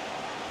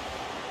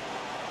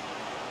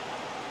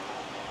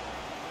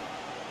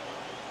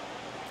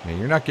 Yeah,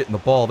 you're not getting the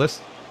ball.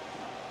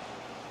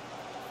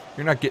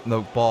 You're not getting the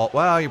ball.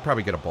 Well, you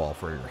probably get a ball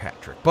for your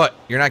hat trick, but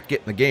you're not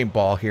getting the game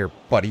ball here,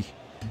 buddy.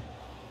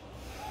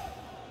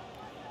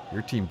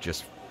 Your team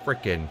just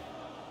frickin'.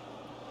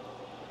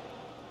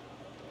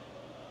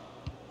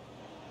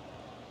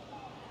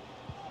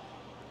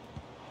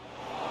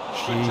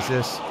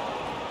 Jesus.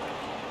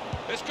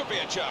 This could be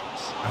a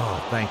chance.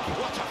 Oh, thank you.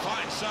 What a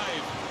fine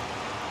save.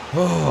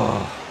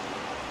 Oh.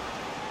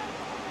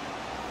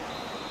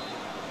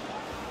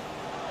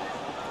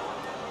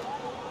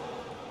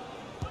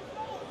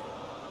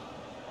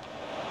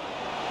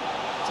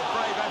 It's a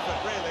brave effort,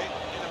 really,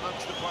 in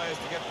amongst the players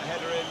to get the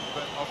header in,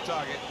 but off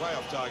target, way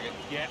off target.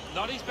 Yeah,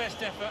 not his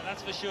best effort,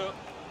 that's for sure.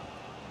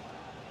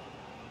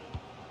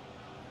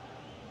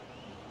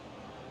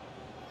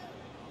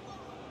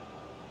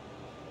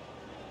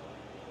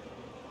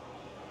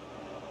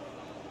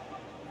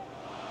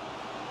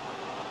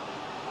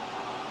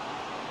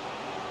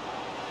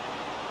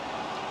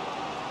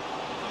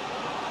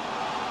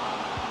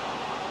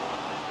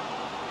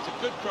 It's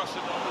a good crosser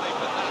normally,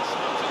 but that's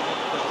not a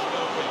good cross,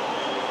 no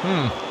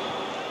good.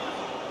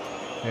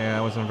 Yeah,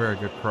 that wasn't a very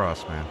good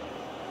cross, man.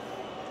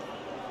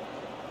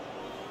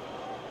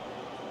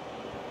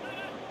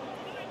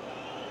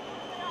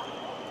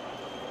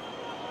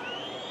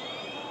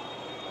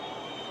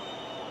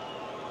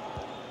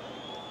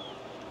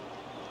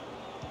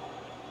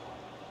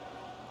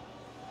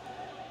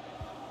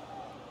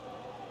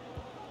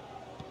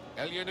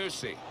 El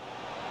Yunusi,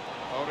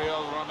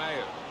 Oriol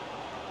Romeo.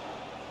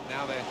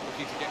 Now they're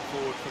looking to get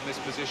forward from this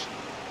position.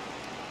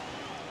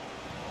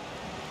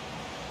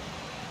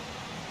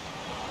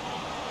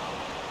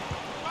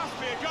 Must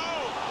be a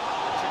goal!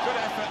 It's a good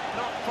effort,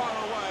 not far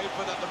away,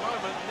 but at the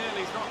moment,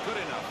 nearly's not good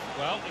enough.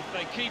 Well, if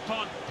they keep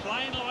on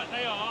playing like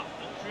they are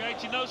and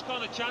creating those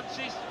kind of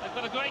chances, they've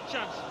got a great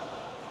chance.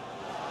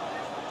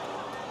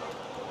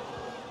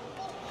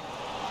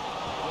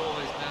 The ball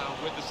is now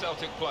with the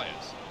Celtic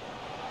players.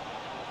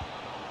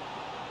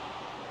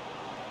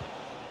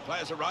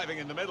 Players arriving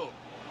in the middle.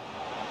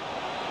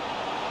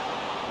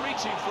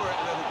 Reaching for it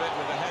a little bit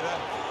with the header,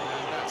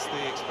 and that's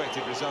the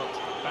expected result.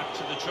 Back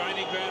to the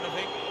training ground, I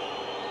think.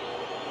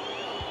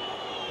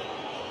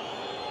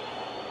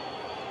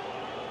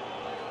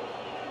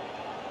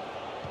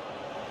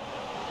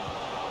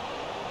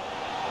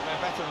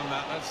 They're better than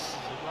that, that's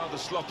rather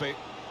sloppy.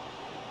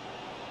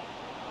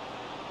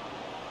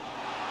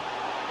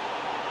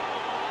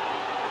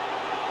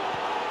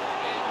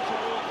 In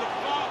towards the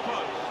far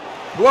post.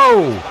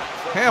 Whoa!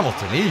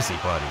 Hamilton, easy,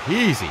 buddy.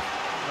 Easy.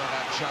 Well,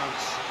 that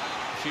chance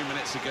a few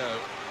minutes ago.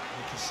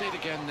 You can see it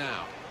again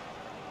now.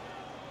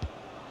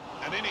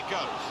 And in it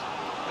goes.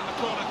 And the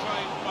corner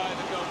claimed by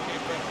the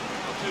goalkeeper.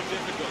 Not too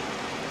difficult.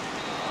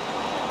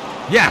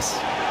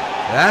 Yes!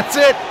 That's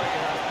it!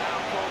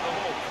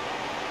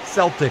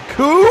 Celtic.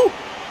 Who?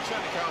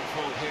 Certainly can't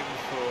fault him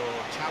for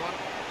talent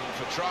and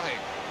for trying.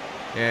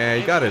 Yeah,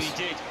 he got his...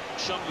 He did.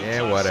 Shone with Yeah,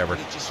 class, whatever.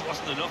 but it just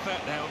wasn't enough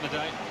out there on the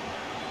day.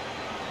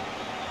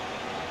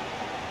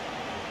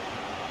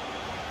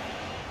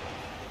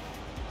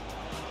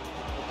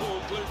 The ball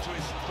glued to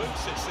his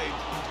boots, it seemed.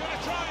 He's going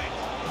to try it.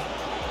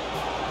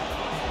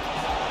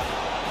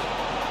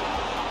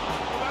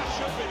 Well, that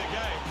should be the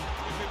game.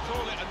 If you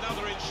call it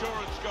another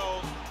insurance goal,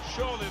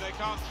 surely they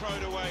can't throw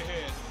it away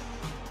here.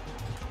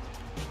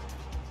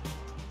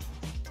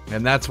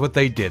 And that's what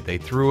they did. They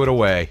threw it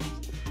away.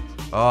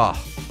 Ah.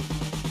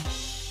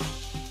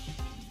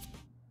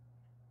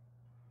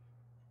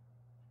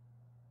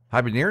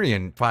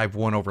 Hibernian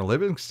 5-1 over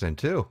Livingston,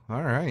 too.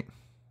 All right.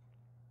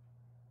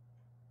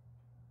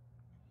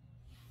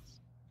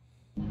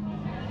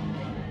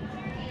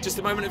 Just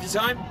a moment of your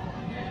time.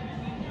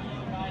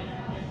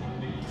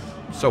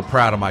 So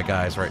proud of my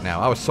guys right now.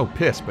 I was so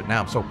pissed, but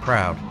now I'm so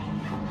proud.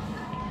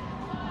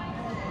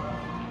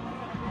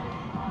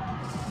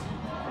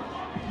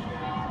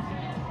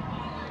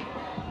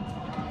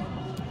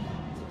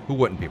 Who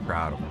wouldn't be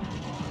proud of him?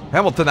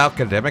 Hamilton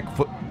Academic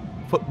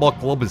Football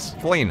Club is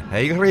flying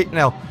high right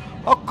now.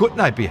 How couldn't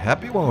I be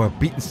happy when we're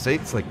beating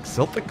sides like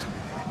Celtic?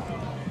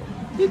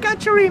 You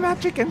got your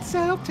rematch against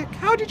Celtic.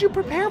 How did you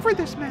prepare for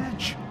this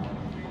match?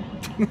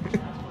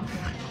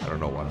 I don't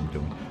know what I'm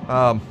doing.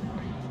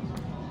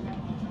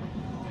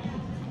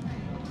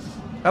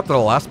 After the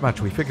last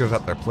match, we figured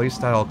out their play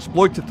style,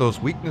 exploited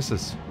those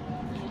weaknesses.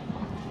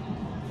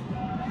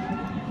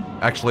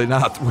 Actually,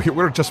 not.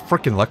 We're just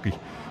freaking lucky.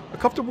 A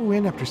comfortable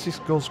win after 6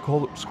 goals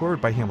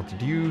scored by Hamilton.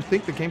 Do you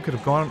think the game could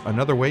have gone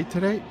another way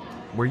today?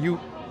 Were you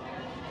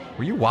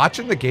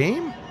watching the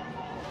game?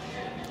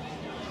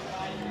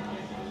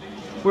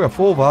 We have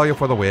full value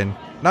for the win.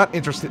 Not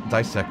interested in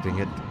dissecting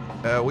it.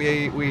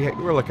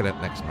 We're looking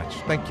at next match.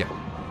 Thank you.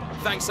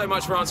 Thanks so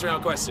much for answering our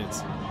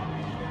questions.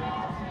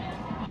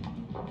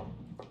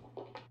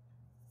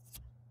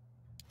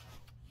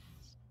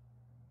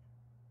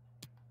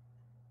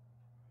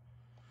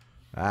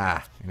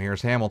 Ah, and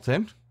here's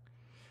Hamilton.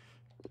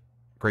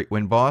 Great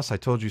win, boss. I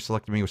told you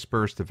selected me with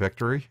Spurs to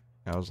victory.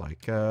 I was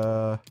like,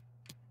 don't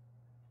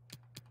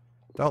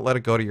let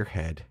it go to your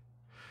head.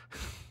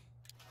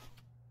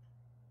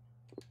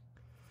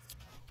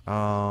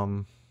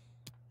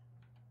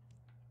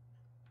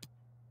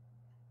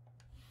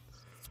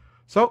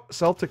 So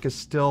Celtic is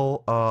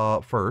still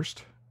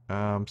first.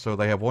 So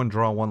they have 1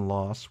 draw, 1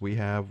 loss. We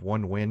have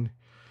 1 win,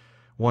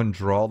 1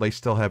 draw. They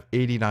still have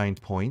 89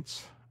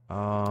 points.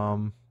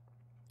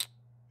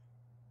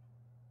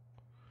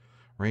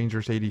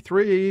 Rangers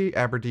 83,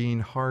 Aberdeen,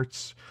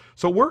 Hearts.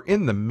 So we're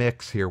in the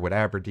mix here with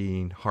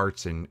Aberdeen,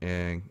 Hearts,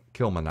 and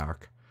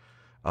Kilmarnock.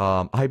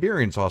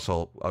 Hibernian's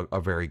also a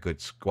very good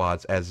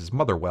squad, as is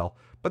Motherwell.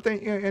 But they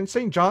and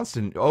St.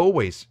 Johnstone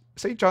always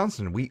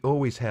we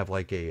always have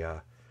like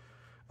a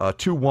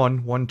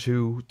 2-1,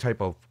 1-2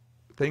 type of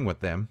thing with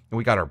them. And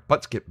we got our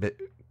butts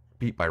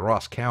beat by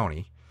Ross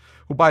County,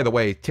 who, by the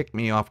way, ticked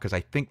me off because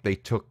I think they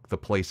took the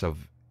place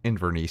of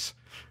Inverness,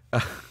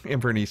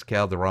 Inverness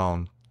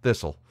Calderon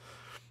Thistle.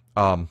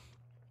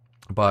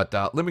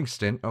 But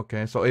Livingston,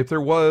 okay, so if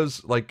there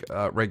was like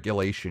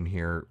regulation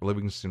here,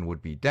 Livingston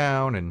would be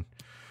down, and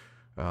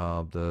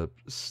the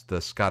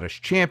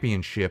Scottish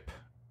Championship,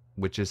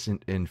 which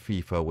isn't in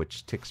FIFA,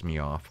 which ticks me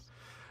off,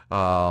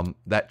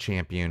 that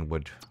champion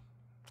would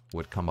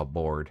come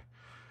aboard.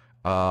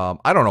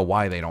 I don't know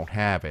why they don't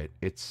have it.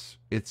 It'd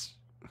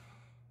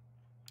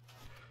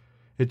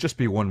just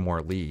be one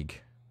more league.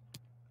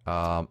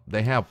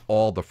 They have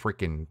all the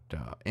freaking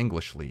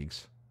English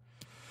leagues.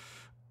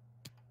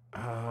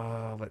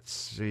 Let's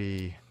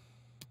see.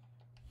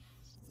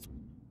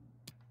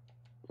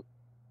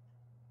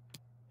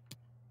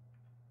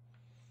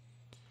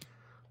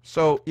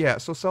 So, yeah,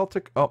 so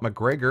Celtic,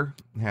 McGregor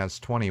has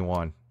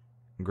 21.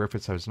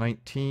 Griffiths has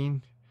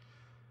 19.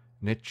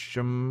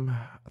 Nitcham,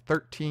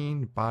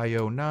 13.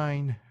 Bio,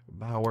 9.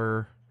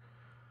 Bauer,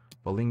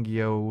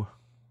 Bolingio.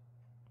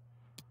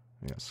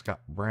 We got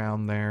Scott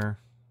Brown there.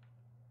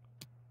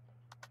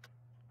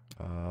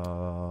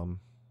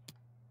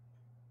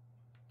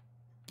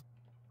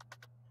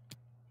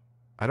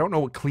 I don't know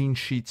what clean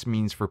sheets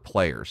means for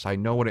players. I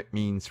know what it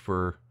means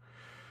for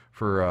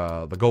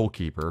the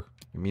goalkeeper.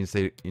 It means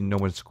no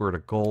one scored a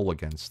goal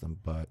against them,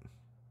 but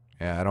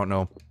yeah, I don't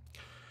know.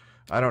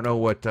 I don't know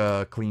what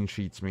clean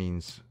sheets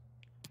means.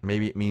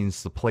 Maybe it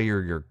means the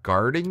player you're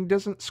guarding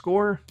doesn't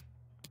score,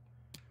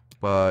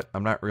 but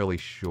I'm not really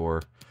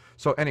sure.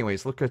 So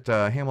anyways, look at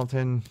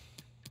Hamilton.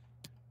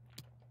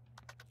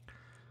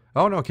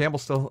 Oh no,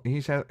 Campbell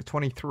he's at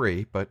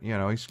 23, but you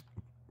know, he's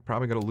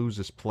probably going to lose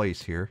his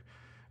place here.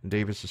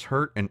 Davis is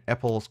hurt, and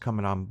Epple's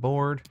coming on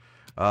board.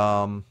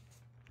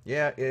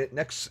 Yeah,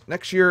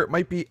 next year it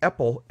might be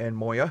Epple and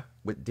Moya,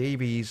 with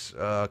Davies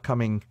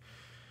coming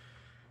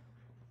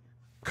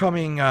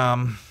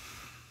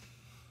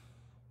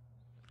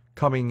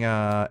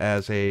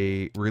as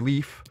a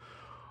relief,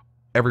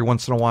 every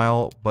once in a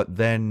while, but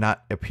then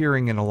not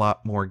appearing in a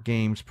lot more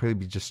games,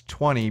 probably just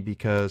 20,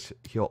 because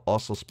he'll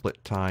also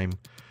split time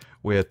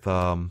with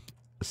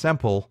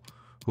Semple,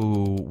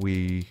 who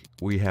we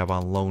have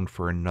on loan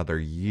for another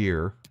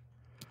year.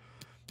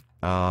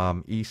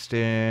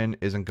 Easton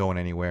isn't going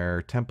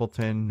anywhere.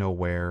 Templeton,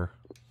 nowhere.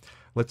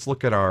 Let's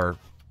look at our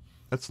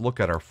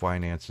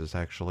finances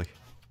actually.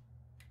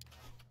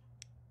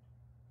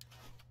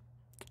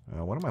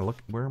 What am I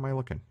looking? Where am I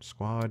looking?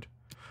 Squad.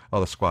 Oh,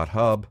 the squad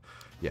hub.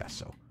 Yeah,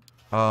 so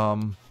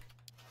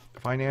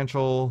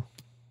financial.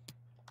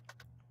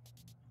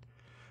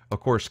 Of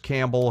course,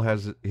 Campbell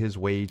has his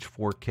wage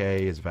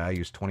 4K, his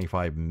value is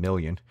 25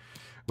 million,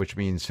 which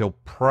means he'll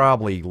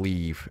probably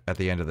leave at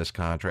the end of this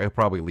contract. He'll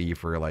probably leave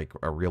for like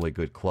a really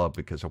good club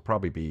because he'll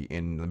probably be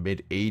in the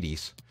mid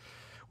 80s,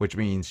 which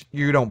means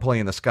you don't play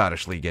in the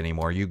Scottish League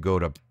anymore. You go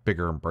to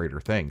bigger and brighter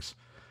things.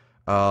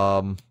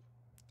 Oh,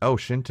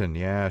 Shinton.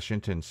 Yeah,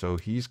 Shinton. So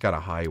he's got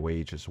a high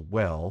wage as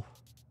well.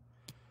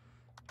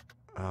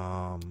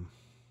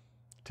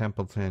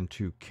 Templeton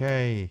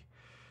 2K.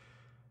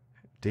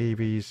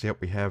 Davies.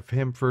 Yep, we have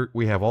him for.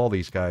 We have all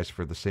these guys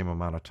for the same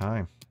amount of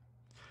time.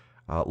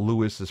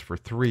 Lewis is for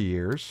 3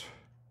 years.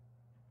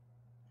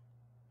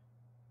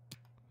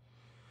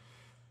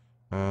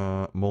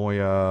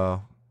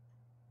 Moya.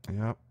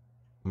 Yep.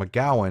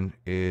 McGowan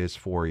is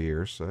 4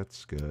 years, so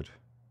that's good.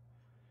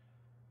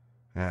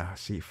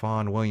 See,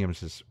 Fawn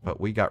Williams is,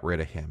 but we got rid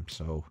of him,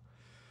 so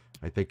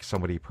I think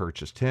somebody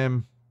purchased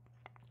him.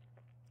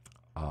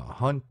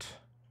 Hunt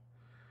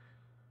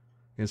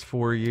is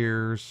 4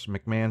 years.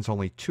 McMahon's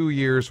only 2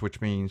 years,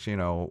 which means, you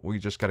know, we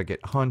just got to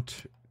get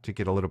Hunt to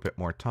get a little bit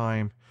more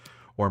time,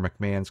 or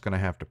McMahon's going to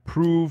have to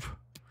prove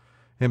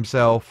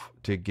himself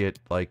to get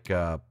like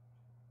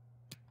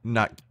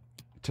not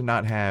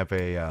have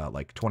a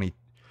like 20,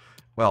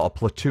 well, a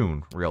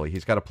platoon really.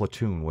 He's got a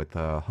platoon with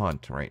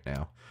Hunt right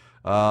now.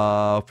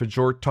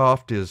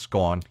 Fjortoft is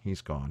gone.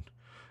 He's gone.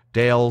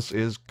 Dales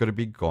is going to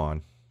be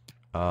gone.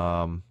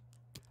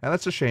 And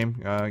that's a shame,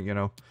 you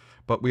know,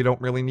 but we don't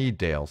really need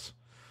Dales.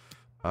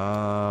 We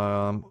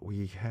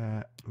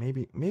have,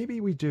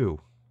 maybe we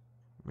do.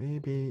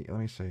 Maybe, let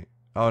me see.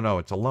 Oh, no,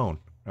 it's a loan.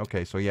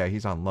 Okay, so yeah,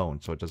 he's on loan,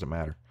 so it doesn't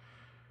matter.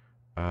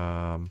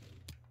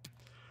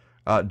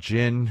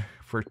 Jin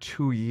for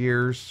 2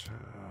 years.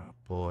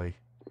 Boy.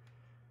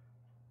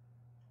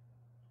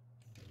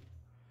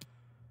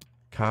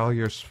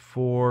 Collier's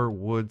 4.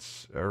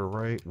 Woods,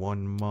 alright,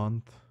 1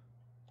 month.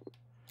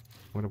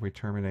 What do we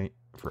terminate?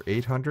 For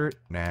 800?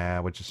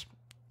 Nah, we'll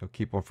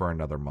keep one for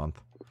another month.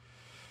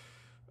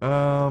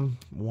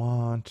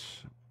 Want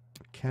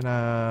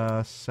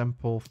Kenna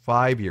Semple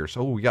 5 years.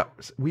 Oh,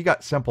 we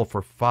got Semple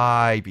for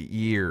 5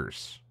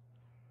 years.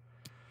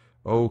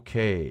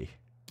 Okay.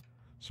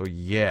 So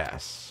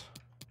yes.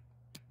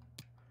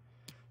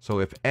 So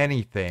if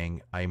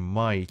anything, I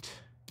might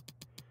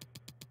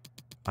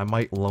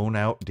loan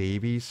out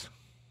Davies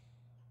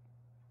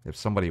if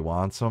somebody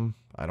wants him.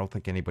 I don't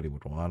think anybody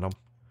would want him.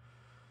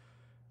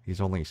 He's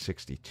only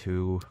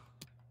 62.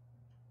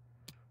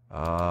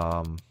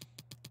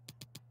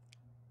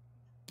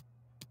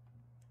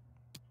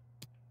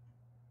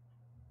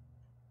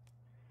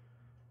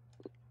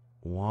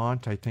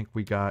 Want, I think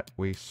we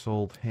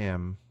sold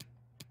him.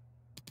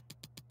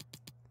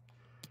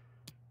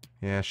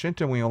 Yeah,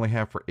 Shinton we only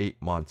have for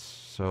 8 months,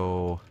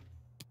 so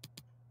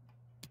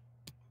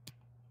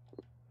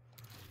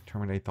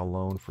terminate the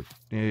loan for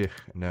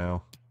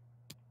no.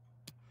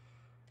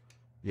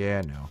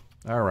 Yeah, no.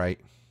 All right.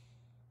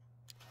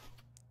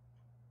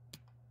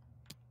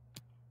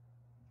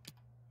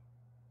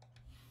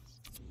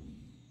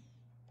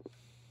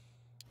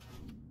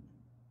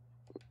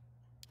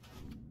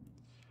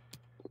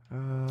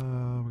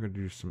 We're going to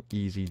do some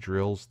easy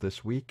drills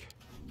this week.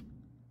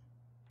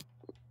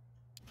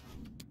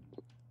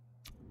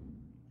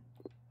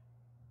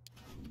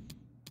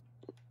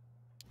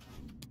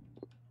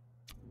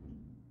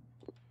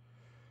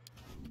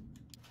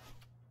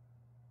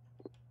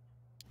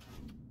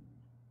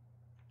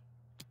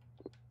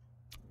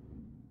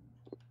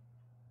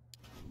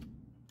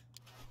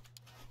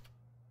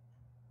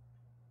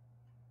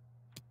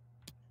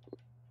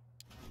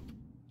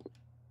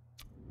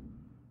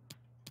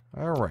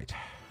 All right.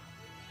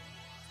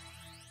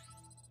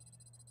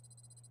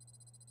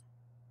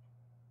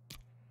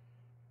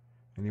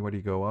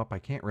 Anybody go up? I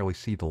can't really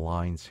see the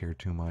lines here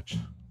too much.